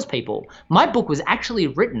professional salespeople, my book was actually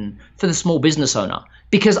written for the small business owner,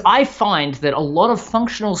 because I find that a lot of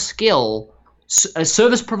functional skill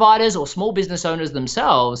service providers or small business owners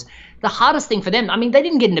themselves, the hardest thing for them, I mean, they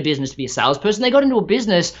didn't get into business to be a salesperson. They got into a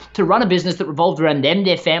business to run a business that revolved around them,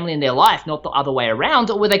 their family, and their life, not the other way around,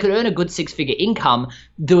 or where they could earn a good six-figure income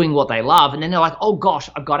doing what they love. And then they're like, oh gosh,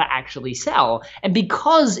 I've got to actually sell. And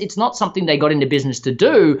because it's not something they got into business to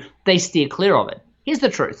do, they steer clear of it. Here's the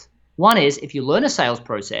truth. One is, if you learn a sales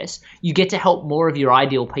process, you get to help more of your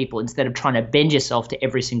ideal people instead of trying to bend yourself to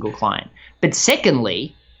every single client. But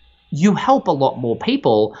secondly, you help a lot more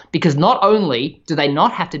people, because not only do they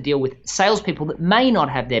not have to deal with salespeople that may not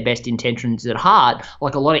have their best intentions at heart,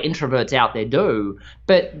 like a lot of introverts out there do,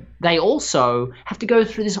 but they also have to go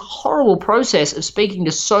through this horrible process of speaking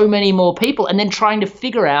to so many more people and then trying to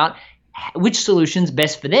figure out which solution's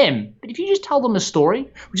best for them. But if you just tell them a story,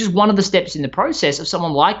 which is one of the steps in the process of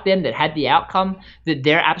someone like them that had the outcome that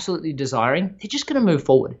they're absolutely desiring, they're just going to move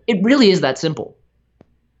forward. It really is that simple.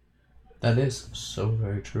 That is so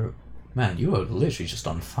very true. Man, you are literally just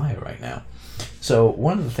on fire right now. So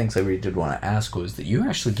one of the things I really did want to ask was that you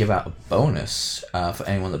actually give out a bonus for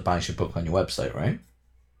anyone that buys your book on your website, right?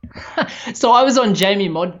 So I was on Jamie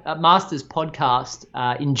Masters' podcast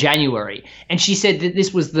in January, and she said that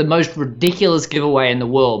this was the most ridiculous giveaway in the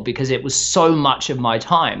world because it was so much of my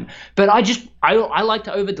time. But I like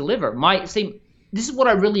to over deliver. This is what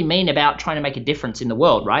I really mean about trying to make a difference in the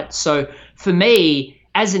world, right? So for me,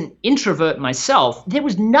 as an introvert myself, there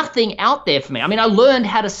was nothing out there for me. I mean, I learned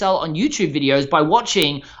how to sell on YouTube videos by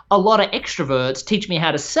watching a lot of extroverts teach me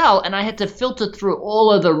how to sell, and I had to filter through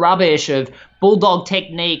all of the rubbish of bulldog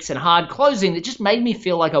techniques and hard closing that just made me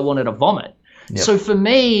feel like I wanted to vomit. Yep. So for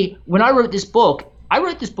me, when I wrote this book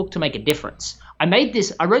to make a difference.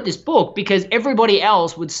 I wrote this book because everybody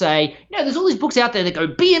else would say, there's all these books out there that go,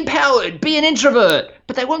 be empowered, be an introvert,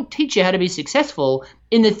 but they won't teach you how to be successful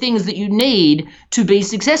in the things that you need to be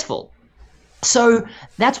successful. So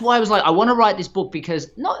that's why I was like, I want to write this book because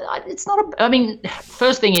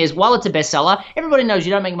first thing is, while it's a bestseller, everybody knows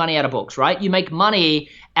you don't make money out of books, right? You make money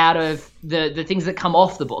out of the things that come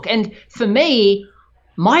off the book. And for me,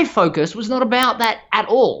 my focus was not about that at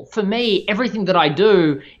all. For me, everything that I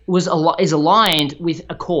do is aligned with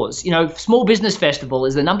a cause. Small Business Festival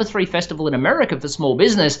is the number 3 festival in America for small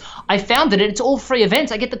business. I found that it's all free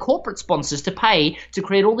events. I get the corporate sponsors to pay to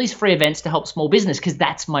create all these free events to help small business because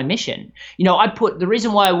that's my mission. The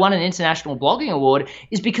reason why I won an international blogging award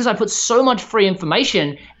is because I put so much free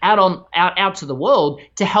information out to the world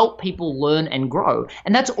to help people learn and grow.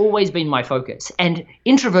 And that's always been my focus. And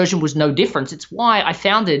introversion was no different. It's why I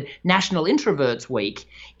founded National Introverts Week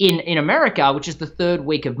in America, which is the 3rd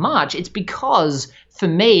week of March. It's because for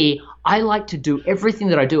me, I like to do everything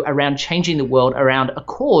that I do around changing the world around a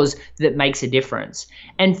cause that makes a difference.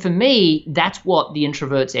 And for me, that's what the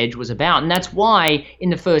Introvert's Edge was about. And that's why in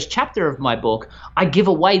the first chapter of my book, I give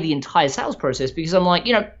away the entire sales process because I'm like,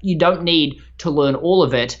 you don't need to learn all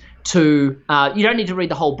of it you don't need to read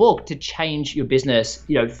the whole book to change your business,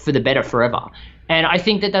 for the better forever. And I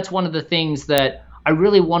think that that's one of the things that I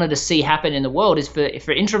really wanted to see happen in the world is for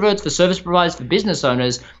introverts, for service providers, for business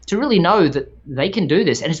owners to really know that they can do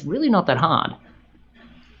this. And it's really not that hard.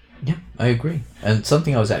 Yeah, I agree. And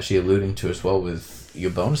something I was actually alluding to as well with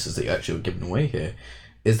your bonuses that you actually were giving away here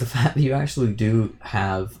is the fact that you actually do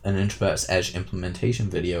have an Introvert's Edge implementation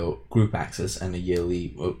video, group access, and a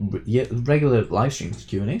yearly, regular live streams,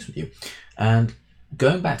 Q&As with you. And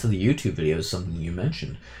going back to the YouTube videos, something you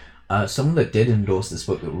mentioned, someone that did endorse this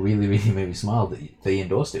book that really, really made me smile that they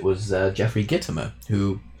endorsed it was Jeffrey Gitomer,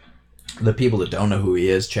 who, the people that don't know who he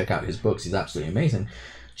is, check out his books. He's absolutely amazing.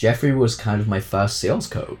 Jeffrey was kind of my first sales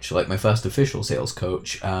coach, like my first official sales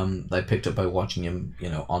coach that I picked up by watching him,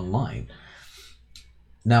 online.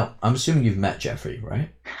 Now, I'm assuming you've met Jeffrey, right?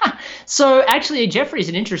 So actually, Jeffrey's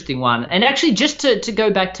an interesting one. And actually, just to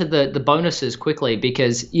go back to the bonuses quickly,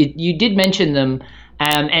 because you did mention them.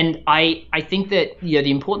 And I think that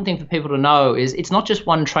the important thing for people to know is it's not just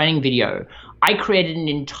one training video. I created an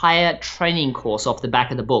entire training course off the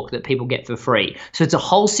back of the book that people get for free. So it's a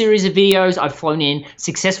whole series of videos. I've flown in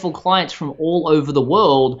successful clients from all over the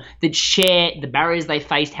world that share the barriers they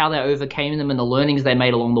faced, how they overcame them, and the learnings they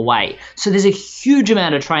made along the way. So there's a huge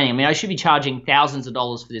amount of training. I mean, I should be charging thousands of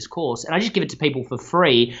dollars for this course, and I just give it to people for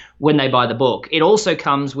free when they buy the book. It also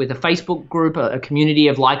comes with a Facebook group, a community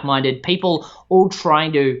of like-minded people all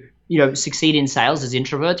trying to succeed in sales as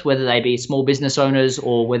introverts, whether they be small business owners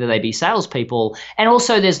or whether they be salespeople. And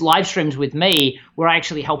also there's live streams with me where I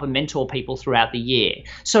actually help and mentor people throughout the year.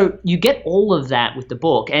 So you get all of that with the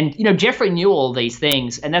book. And, Jeffrey knew all these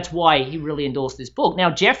things, and that's why he really endorsed this book. Now,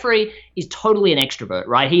 Jeffrey is totally an extrovert,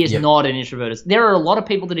 right? He is not an introvert. There are a lot of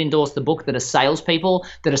people that endorse the book that are salespeople,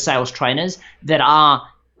 that are sales trainers, that are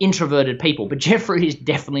introverted people, but Jeffrey is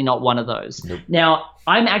definitely not one of those. Nope. Now,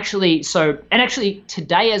 I'm actually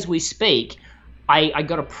today as we speak, I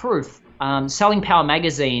got a proof. Selling Power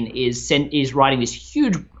Magazine is writing this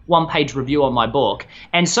huge one-page review on my book,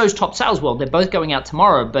 and so's Top Sales World. They're both going out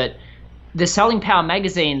tomorrow, but the Selling Power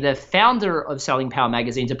Magazine, the founder of Selling Power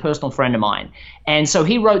Magazine is a personal friend of mine. And so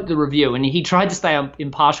he wrote the review, and he tried to stay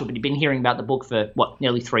impartial, but he'd been hearing about the book for,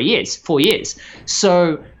 nearly 4 years.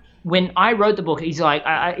 So when I wrote the book, he's like,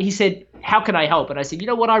 he said, how can I help? And I said, you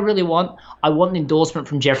know what I really want? I want an endorsement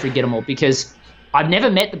from Jeffrey Gitomer because I've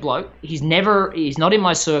never met the bloke. He's not in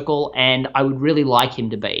my circle, and I would really like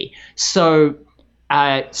him to be. So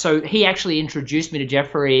he actually introduced me to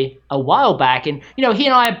Jeffrey a while back. And, he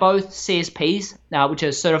and I are both CSPs, which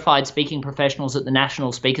are Certified Speaking Professionals at the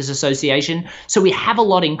National Speakers Association. So we have a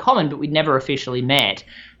lot in common, but we'd never officially met.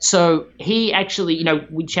 So he actually,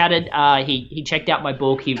 we chatted. He checked out my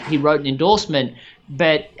book. He wrote an endorsement.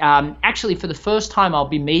 But actually, for the first time, I'll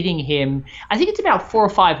be meeting him. I think it's about 4 or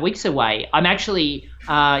 5 weeks away.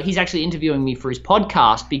 He's actually interviewing me for his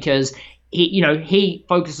podcast because he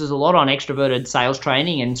focuses a lot on extroverted sales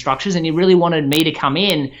training and structures, and he really wanted me to come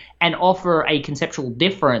in and offer a conceptual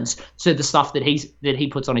difference to the stuff that he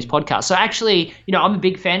puts on his podcast. So actually, I'm a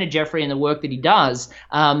big fan of Jeffrey and the work that he does.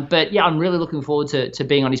 But yeah, I'm really looking forward to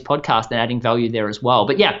being on his podcast and adding value there as well.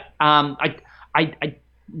 But yeah, I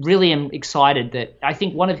really am excited that I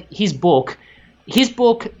think one of his book,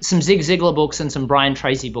 some Zig Ziglar books and some Brian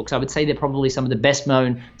Tracy books, I would say they're probably some of the best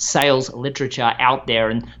known sales literature out there,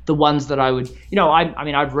 and the ones that I would,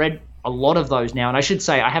 I've read a lot of those now, and I should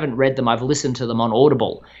say I haven't read them, I've listened to them on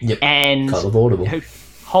Audible. Yep. And Love Audible.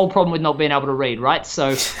 Whole problem with not being able to read, right?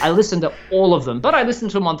 So I listen to all of them, but I listen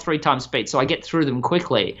to them on 3 times speed, so I get through them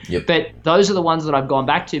quickly. Yep. But those are the ones that I've gone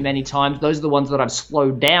back to many times. Those are the ones that I've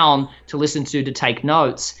slowed down to listen to take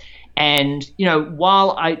notes. And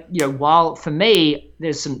while for me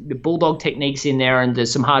there's some bulldog techniques in there and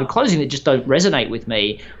there's some hard closing that just don't resonate with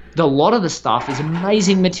me, a lot of the stuff is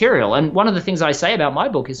amazing material. And one of the things I say about my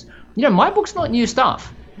book is, my book's not new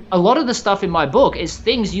stuff. A lot of the stuff in my book is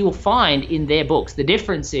things you will find in their books. The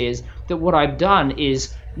difference is that what I've done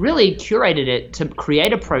is really curated it to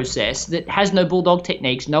create a process that has no bulldog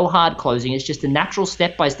techniques, no hard closing. It's just a natural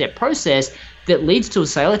step-by-step process that leads to a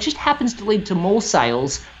sale. It just happens to lead to more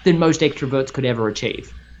sales than most extroverts could ever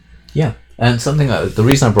achieve. Yeah, and the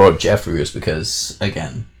reason I brought up Jeffrey was because,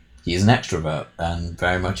 again, he's an extrovert, and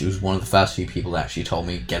very much he was one of the first few people that actually told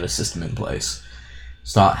me, get a system in place.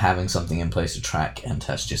 Start having something in place to track and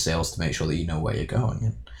test your sales to make sure that you know where you're going.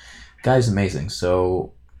 And the guy's amazing,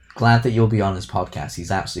 so glad that you'll be on his podcast.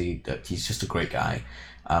 He's just a great guy,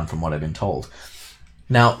 from what I've been told.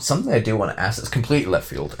 Now, something I do want to ask is completely left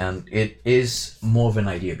field, and it is more of an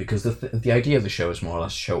idea, because the idea of the show is more or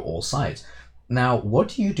less to show all sides. Now, what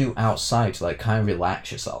do you do outside to kind of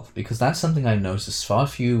relax yourself? Because that's something I noticed is far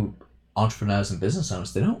few entrepreneurs and business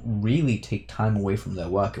owners, they don't really take time away from their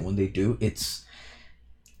work, and when they do, it's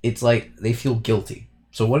like they feel guilty.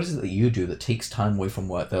 So what is it that you do that takes time away from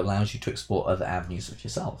work that allows you to explore other avenues of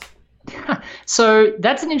yourself? So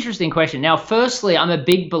that's an interesting question. Now, firstly, I'm a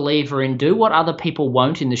big believer in do what other people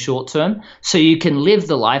won't in the short term so you can live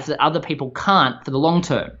the life that other people can't for the long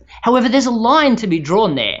term. However, there's a line to be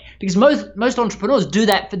drawn there because most entrepreneurs do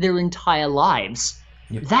that for their entire lives.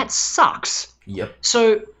 Yep. That sucks. Yep.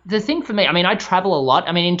 So the thing for me, I travel a lot.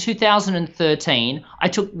 In 2013, I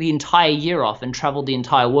took the entire year off and traveled the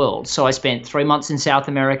entire world. So I spent 3 months in South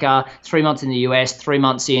America, 3 months in the US, 3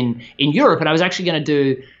 months in Europe, and I was actually going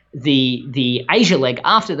to do the Asia leg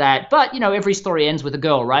after that. But, every story ends with a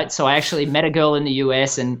girl, right? So I actually met a girl in the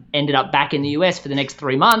US and ended up back in the US for the next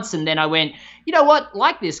 3 months. And then I went, you know what,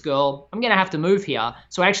 like this girl, I'm going to have to move here.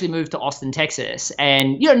 So I actually moved to Austin, Texas.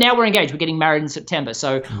 And, now we're engaged. We're getting married in September.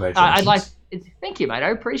 So thank you, mate. I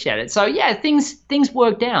appreciate it. So yeah, things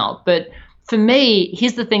worked out. But for me,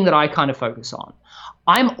 here's the thing that I kind of focus on.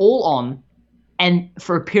 I'm all on and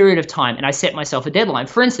for a period of time, and I set myself a deadline.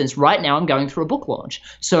 For instance, right now I'm going through a book launch.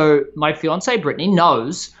 So my fiance, Brittany,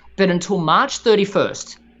 knows that until March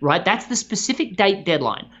 31st, right, that's the specific date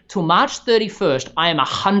deadline. Till March 31st, I am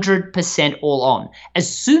 100% all on.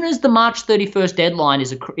 As soon as the March 31st deadline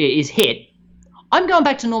is hit, I'm going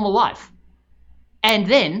back to normal life. And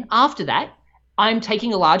then after that, I'm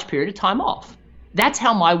taking a large period of time off. That's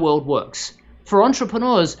how my world works. For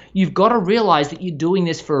entrepreneurs, you've got to realize that you're doing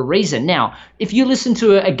this for a reason. Now, if you listen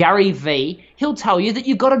to a Gary Vee, he'll tell you that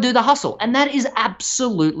you've got to do the hustle. And that is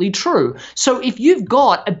absolutely true. So if you've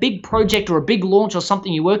got a big project or a big launch or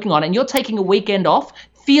something you're working on and you're taking a weekend off,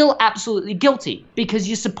 feel absolutely guilty because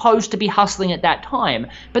you're supposed to be hustling at that time.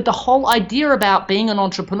 But the whole idea about being an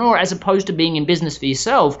entrepreneur as opposed to being in business for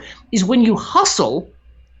yourself is when you hustle,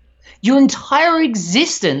 your entire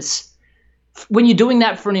existence, when you're doing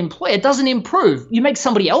that for an employer, it doesn't improve. You make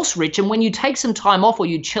somebody else rich, and when you take some time off or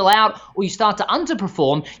you chill out or you start to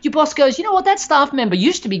underperform, your boss goes, you know what, that staff member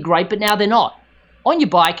used to be great, but now they're not. On your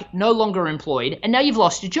bike, no longer employed, and now you've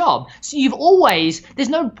lost your job. So there's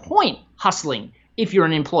no point hustling if you're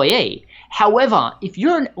an employee. However, if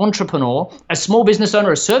you're an entrepreneur, a small business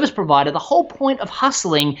owner, a service provider, the whole point of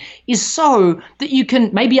hustling is so that you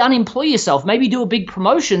can maybe unemploy yourself, maybe do a big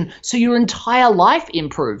promotion so your entire life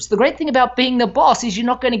improves. The great thing about being the boss is you're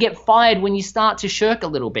not going to get fired when you start to shirk a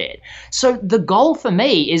little bit. So the goal for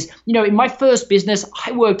me is, in my first business,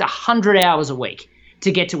 I worked 100 hours a week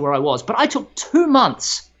to get to where I was, but I took 2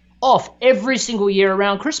 months off every single year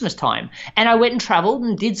around Christmas time. And I went and traveled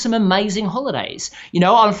and did some amazing holidays.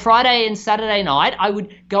 On Friday and Saturday night, I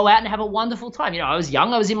would go out and have a wonderful time. I was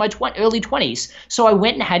young, I was in my early 20s. So I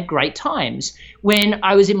went and had great times. When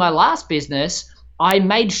I was in my last business, I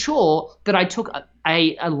made sure that I took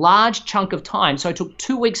a large chunk of time. So I took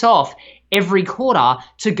 2 weeks off every quarter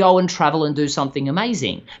to go and travel and do something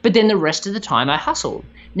amazing. But then the rest of the time I hustled.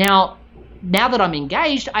 Now that I'm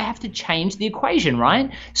engaged, I have to change the equation, right?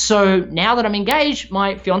 So now that I'm engaged,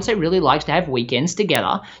 my fiance really likes to have weekends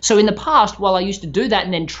together. So in the past, while I used to do that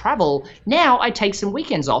and then travel, now I take some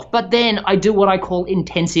weekends off. But then I do what I call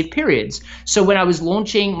intensive periods. So when I was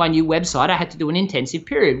launching my new website, I had to do an intensive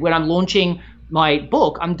period. When I'm launching my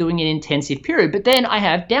book, I'm doing an intensive period. But then I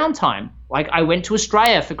have downtime. Like I went to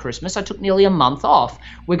Australia for Christmas. I took nearly a month off.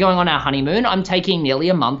 We're going on our honeymoon. I'm taking nearly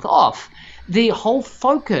a month off. The whole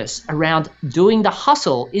focus around doing the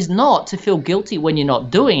hustle is not to feel guilty when you're not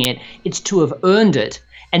doing it. It's to have earned it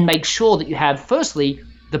and make sure that you have, firstly,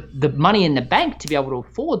 the money in the bank to be able to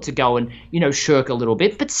afford to go and, shirk a little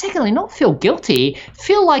bit. But secondly, not feel guilty.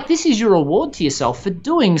 Feel like this is your reward to yourself for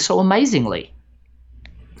doing so amazingly.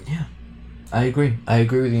 Yeah, I agree. I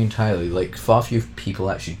agree with you entirely. Like, far few people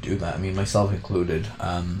actually do that. I mean, myself included.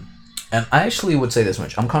 And I actually would say this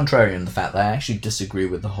much. I'm contrarian in the fact that I actually disagree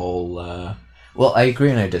with the whole... well, I agree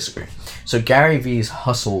and I disagree. So Gary Vee's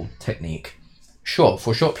hustle technique, sure,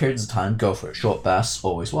 for short periods of time, go for it. Short bursts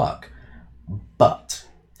always work. But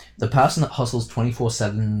the person that hustles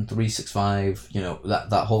 24/7, 365,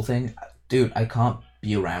 that whole thing, dude, I can't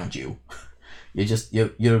be around you.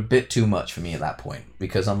 You're a bit too much for me at that point.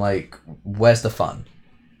 Because I'm like, where's the fun?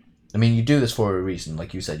 I mean, you do this for a reason.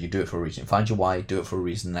 Like you said, you do it for a reason. Find your why, do it for a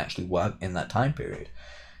reason, and actually work in that time period.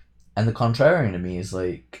 And the contrarian to me is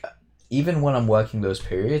like, even when I'm working those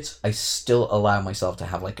periods, I still allow myself to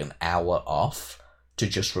have like an hour off to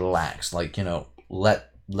just relax. Like,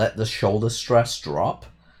 let the shoulder stress drop,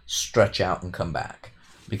 stretch out, and come back.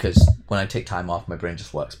 Because when I take time off, my brain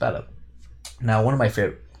just works better. Now, one of my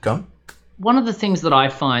favorite... Go on. One of the things that I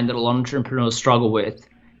find that a lot of entrepreneurs struggle with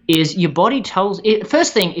is your body tells it.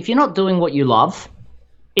 First thing, if you're not doing what you love,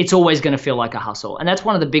 it's always going to feel like a hustle. And that's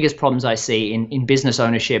one of the biggest problems I see in business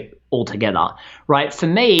ownership altogether, right? For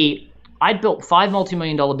me, I'd built 5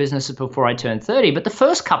 multi-million-dollar businesses before I turned 30, but the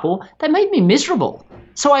first couple, they made me miserable.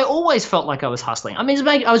 So I always felt like I was hustling. I mean,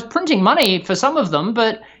 I was printing money for some of them,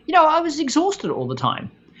 but, I was exhausted all the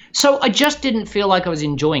time. So I just didn't feel like I was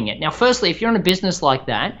enjoying it. Now, firstly, if you're in a business like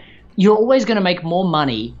that, you're always going to make more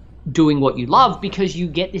money doing what you love because you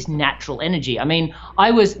get this natural energy. I mean,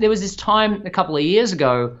 there was this time a couple of years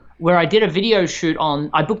ago where I did a video shoot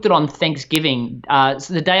I booked it on Thanksgiving,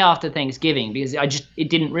 so the day after Thanksgiving, because it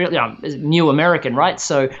didn't really, as new American, right?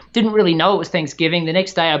 So didn't really know it was Thanksgiving. The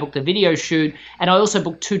next day I booked a video shoot, and I also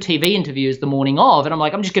booked 2 TV interviews the morning of, and I'm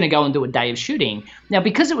like, I'm just going to go and do a day of shooting. Now,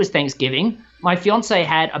 because it was Thanksgiving, my fiance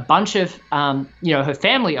had a bunch of, her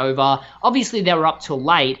family over. Obviously, they were up till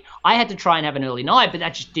late. I had to try and have an early night, but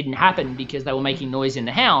that just didn't happen because they were making noise in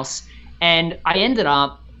the house. And I ended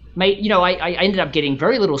up, I ended up getting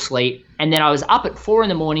very little sleep. And then I was up at 4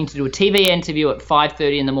 a.m. to do a TV interview at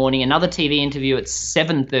 5:30 in the morning, another TV interview at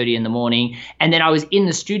 7:30 in the morning. And then I was in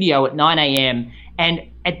the studio at 9 a.m. And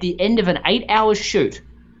at the end of an 8-hour shoot,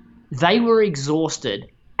 they were exhausted.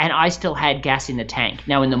 And I still had gas in the tank.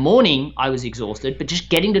 Now, in the morning, I was exhausted, but just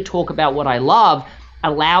getting to talk about what I love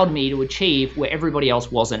allowed me to achieve where everybody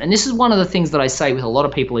else wasn't. And this is one of the things that I say with a lot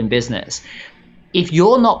of people in business. If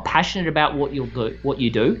you're not passionate about what you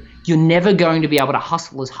do, you're never going to be able to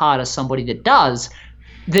hustle as hard as somebody that does,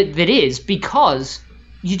 that is, because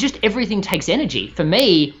everything takes energy. For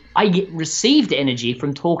me, I received energy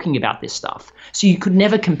from talking about this stuff. So you could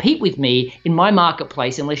never compete with me in my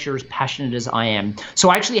marketplace unless you're as passionate as I am. So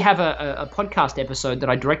I actually have a podcast episode that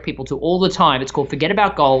I direct people to all the time. It's called Forget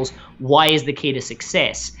About Goals, Why is the Key to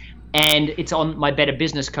Success? And it's on my Better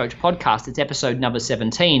Business Coach podcast. It's episode number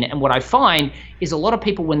 17. And what I find is a lot of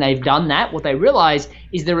people, when they've done that, what they realize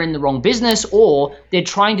is they're in the wrong business, or they're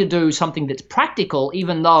trying to do something that's practical,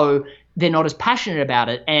 even though they're not as passionate about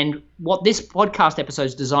it. And what this podcast episode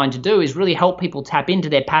is designed to do is really help people tap into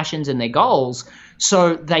their passions and their goals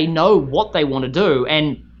so they know what they want to do.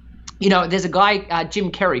 And, there's a guy, Jim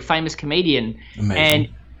Carrey, famous comedian. Amazing. And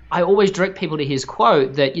I always direct people to his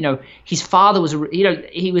quote that, his father was,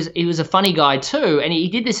 he was a funny guy too. And he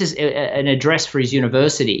did this as an address for his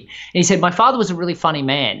university. And he said, my father was a really funny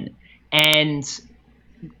man. And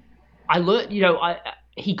I learned,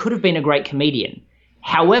 he could have been a great comedian.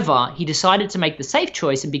 However, he decided to make the safe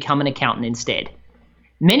choice and become an accountant instead.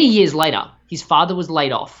 Many years later, his father was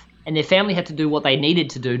laid off, and their family had to do what they needed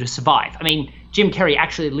to do to survive. I mean, Jim Carrey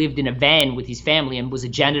actually lived in a van with his family and was a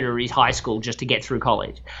janitor at his high school just to get through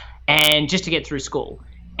college and just to get through school.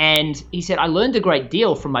 And he said, I learned a great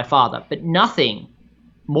deal from my father, but nothing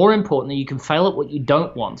more important than you can fail at what you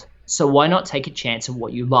don't want. So why not take a chance at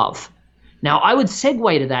what you love? Now, I would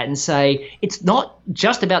segue to that and say it's not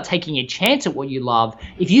just about taking a chance at what you love.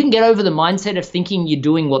 If you can get over the mindset of thinking you're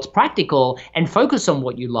doing what's practical and focus on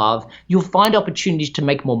what you love, you'll find opportunities to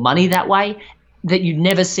make more money that way that you've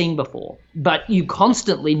never seen before. But you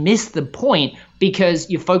constantly miss the point because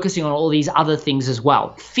you're focusing on all these other things as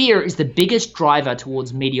well. Fear is the biggest driver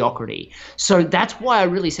towards mediocrity. So that's why I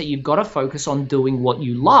really say you've got to focus on doing what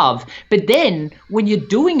you love. But then when you're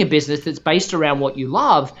doing a business that's based around what you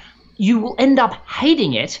love, you will end up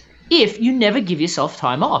hating it if you never give yourself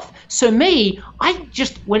time off. So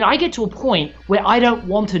when I get to a point where I don't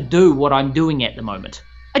want to do what I'm doing at the moment,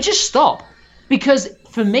 I just stop. Because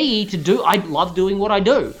for me I love doing what I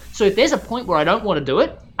do. So if there's a point where I don't want to do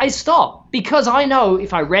it, I stop. Because I know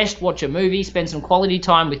if I rest, watch a movie, spend some quality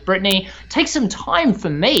time with Brittany, take some time for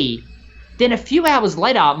me, then a few hours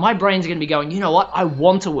later, my brain's going to be going, you know what? I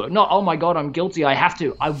want to work. Not, oh my God, I'm guilty, I have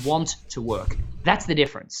to. I want to work. That's the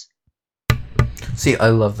difference. See, I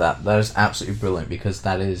love that. That is absolutely brilliant because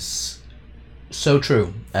that is so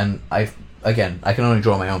true. And I can only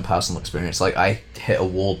draw my own personal experience. Like, I hit a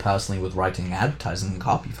wall personally with writing advertising and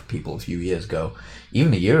copy for people a few years ago.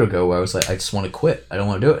 Even a year ago where I was like, I just want to quit. I don't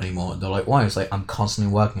want to do it anymore. And they're like, why? I was like, I'm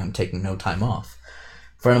constantly working. I'm taking no time off.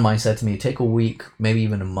 A friend of mine said to me, take a week, maybe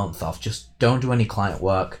even a month off. Just don't do any client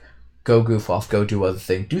work. Go goof off. Go do other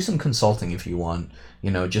things. Do some consulting if you want.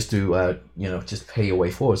 Just do, just pay your way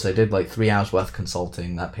forward. So I did like 3 hours worth of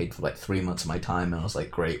consulting. That paid for like 3 months of my time. And I was like,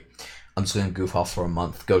 great. I'm just going to goof off for a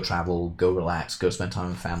month, go travel, go relax, go spend time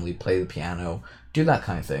with family, play the piano, do that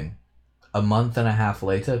kind of thing. A month and a half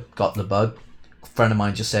later, got the bug. A friend of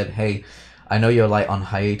mine just said, hey, I know you're like on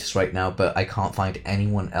hiatus right now, but I can't find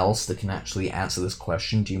anyone else that can actually answer this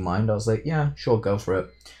question. Do you mind? I was like, yeah, sure, go for it.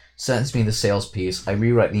 Sends me the sales piece. I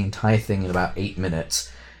rewrite the entire thing in about 8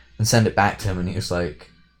 minutes and send it back to him. And he was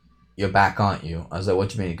like, you're back, aren't you? I was like, what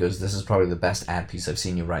do you mean? He goes, this is probably the best ad piece I've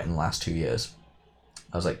seen you write in the last 2 years.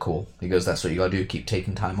 I was like, cool. He goes, that's what you gotta do. Keep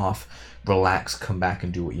taking time off, relax, come back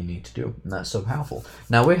and do what you need to do. And that's so powerful.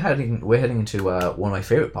 Now we're heading into one of my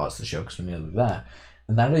favorite parts of the show because we're nearly there.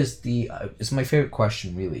 And that is it's my favorite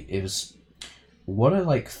question really, is what are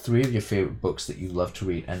like 3 of your favorite books that you love to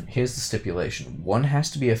read? And here's the stipulation. One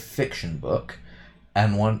has to be a fiction book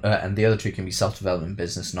and and the other 2 can be self-development,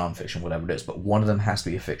 business, non-fiction, whatever it is. But one of them has to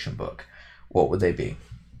be a fiction book. What would they be?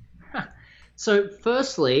 So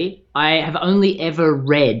firstly, I have only ever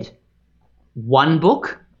read one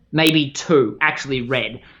book, maybe 2 actually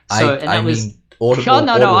read. So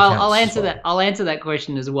I'll answer that. I'll answer that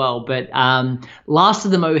question as well. But Last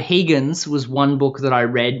of the Mohegans was one book that I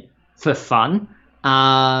read for fun,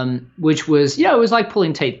 which was it was like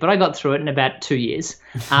pulling teeth, but I got through it in about 2 years.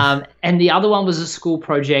 And the other one was a school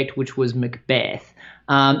project, which was Macbeth.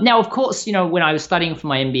 Now, of course, when I was studying for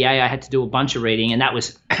my MBA, I had to do a bunch of reading, and that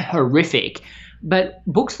was horrific. But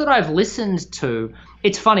books that I've listened to,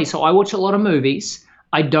 it's funny. So I watch a lot of movies.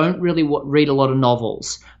 I don't really read a lot of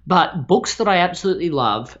novels. But books that I absolutely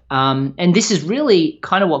love, and this is really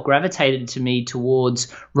kind of what gravitated to me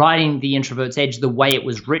towards writing The Introvert's Edge the way it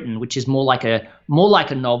was written, which is more like a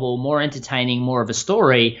novel, more entertaining, more of a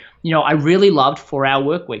story. I really loved 4 Hour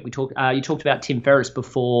Workweek. You talked about Tim Ferriss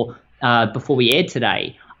before we aired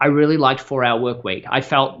today. I really liked 4 Hour Workweek. I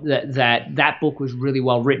felt that book was really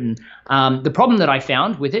well written. The problem that I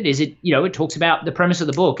found with it is it talks about, the premise of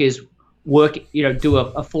the book is work, do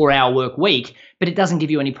a 4 hour work week, but it doesn't give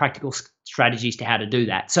you any practical strategies to how to do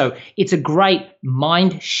that. So it's a great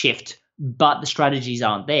mind shift, but the strategies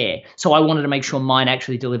aren't there. So I wanted to make sure mine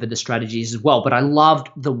actually delivered the strategies as well, but I loved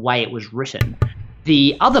the way it was written.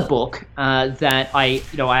 The other book that I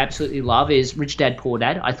absolutely love is Rich Dad Poor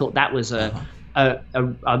Dad. I thought that was an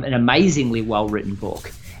amazingly well-written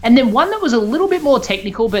book. And then one that was a little bit more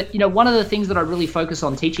technical, but one of the things that I really focus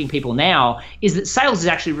on teaching people now is that sales is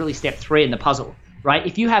actually really step 3 in the puzzle, right?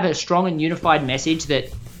 If you have a strong and unified message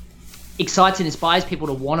that excites and inspires people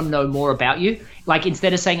to want to know more about you, like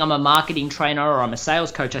instead of saying I'm a marketing trainer or I'm a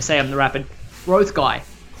sales coach, I say I'm the rapid growth guy.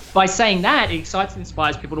 By saying that, it excites and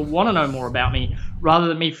inspires people to want to know more about me rather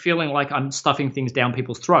than me feeling like I'm stuffing things down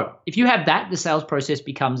people's throat. If you have that, the sales process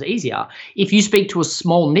becomes easier. If you speak to a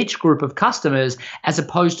small niche group of customers as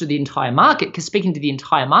opposed to the entire market, because speaking to the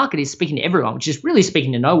entire market is speaking to everyone, which is really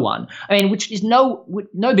speaking to no one. Which is no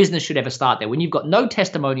business should ever start there. When you've got no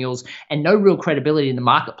testimonials and no real credibility in the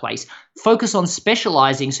marketplace, focus on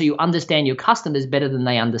specializing so you understand your customers better than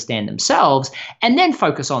they understand themselves, and then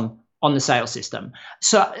focus on on the sales system.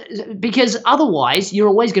 So, because otherwise you're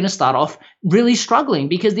always going to start off really struggling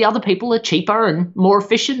because the other people are cheaper and more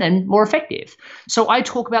efficient and more effective. So I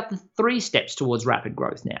talk about the 3 steps towards rapid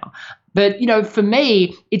growth now. But, for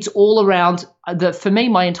me, it's all around for me,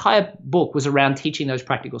 my entire book was around teaching those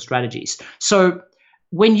practical strategies. So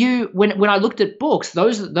when I looked at books,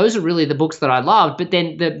 those are really the books that I loved. But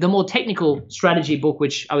then the more technical strategy book,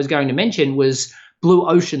 which I was going to mention, was Blue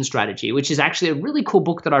Ocean Strategy, which is actually a really cool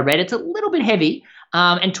book that I read. It's a little bit heavy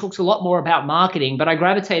and talks a lot more about marketing, but I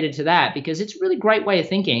gravitated to that because it's a really great way of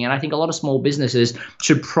thinking. And I think a lot of small businesses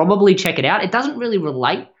should probably check it out. It doesn't really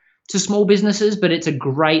relate to small businesses, but it's a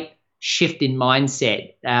great shift in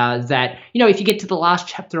mindset that, if you get to the last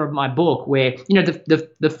chapter of my book where,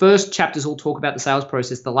 the first chapters all talk about the sales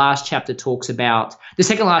process. The last chapter talks about, the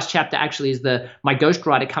second last chapter actually is my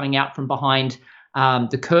ghostwriter coming out from behind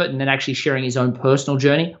the curtain and actually sharing his own personal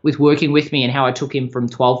journey with working with me and how I took him from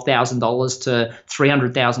 $12,000 to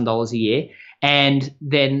 $300,000 a year. And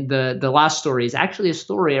then the last story is actually a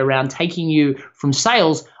story around taking you from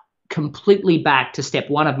sales completely back to step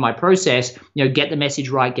 1 of my process, get the message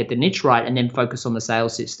right, get the niche right, and then focus on the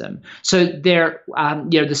sales system. So there,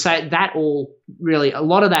 that all really, a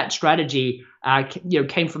lot of that strategy,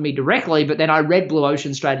 came from me directly, but then I read Blue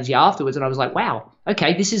Ocean Strategy afterwards and I was like, wow,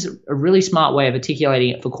 okay, this is a really smart way of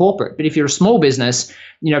articulating it for corporate. But if you're a small business,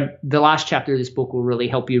 the last chapter of this book will really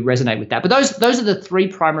help you resonate with that. But those are the 3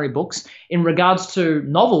 primary books. In regards to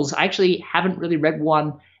novels, I actually haven't really read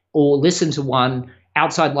one or listened to one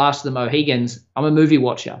outside Last of the Mohegans. I'm a movie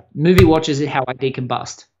watcher. Movie watchers is how I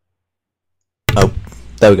decombust. Oh,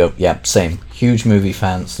 there we go. Yeah, same. Huge movie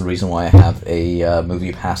fan. It's the reason why I have a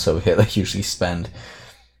movie pass over here that I usually spend, I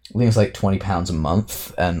think it's like £20 a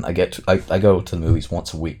month, and I go to the movies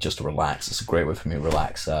once a week just to relax. It's a great way for me to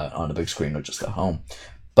relax on a big screen or just at home.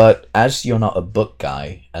 But as you're not a book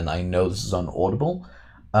guy, and I know this is on Audible,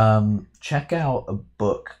 check out a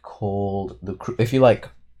book called if you like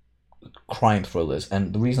crime thrillers,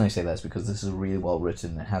 and the reason I say that is because this is really well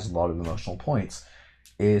written and has a lot of emotional points,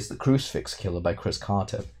 is The Crucifix Killer by Chris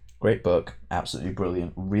Carter. Great book, absolutely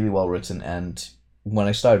brilliant, really well written, and when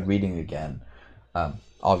I started reading again,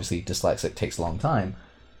 obviously dyslexic takes a long time,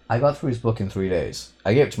 I got through his book in 3 days.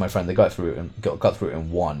 I gave it to my friend, they got through it in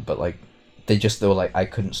 1, but they were like, I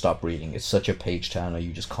couldn't stop reading. It's such a page turner,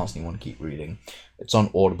 you just constantly want to keep reading. It's on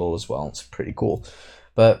Audible as well, it's pretty cool.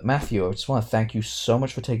 But Matthew, I just want to thank you so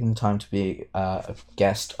much for taking the time to be a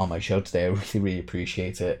guest on my show today. I really, really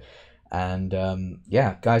appreciate it. And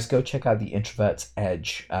guys, go check out The Introvert's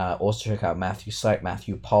Edge. Also check out Matthew's site,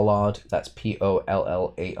 Matthew Pollard. That's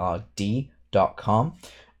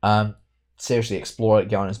POLLARD.com. Seriously, explore it,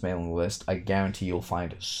 get on his mailing list. I guarantee you'll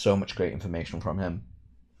find so much great information from him.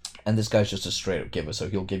 And this guy's just a straight up giver, so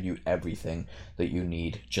he'll give you everything that you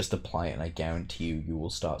need. Just apply it, and I guarantee you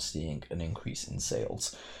will start seeing an increase in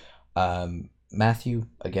sales. Matthew,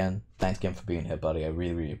 again, thanks again for being here, buddy. I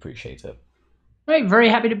really, really appreciate it. Right, very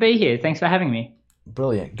happy to be here. Thanks for having me.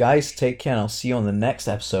 Brilliant. Guys, take care, and I'll see you on the next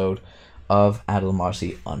episode of Adil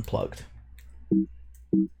Marcy Unplugged.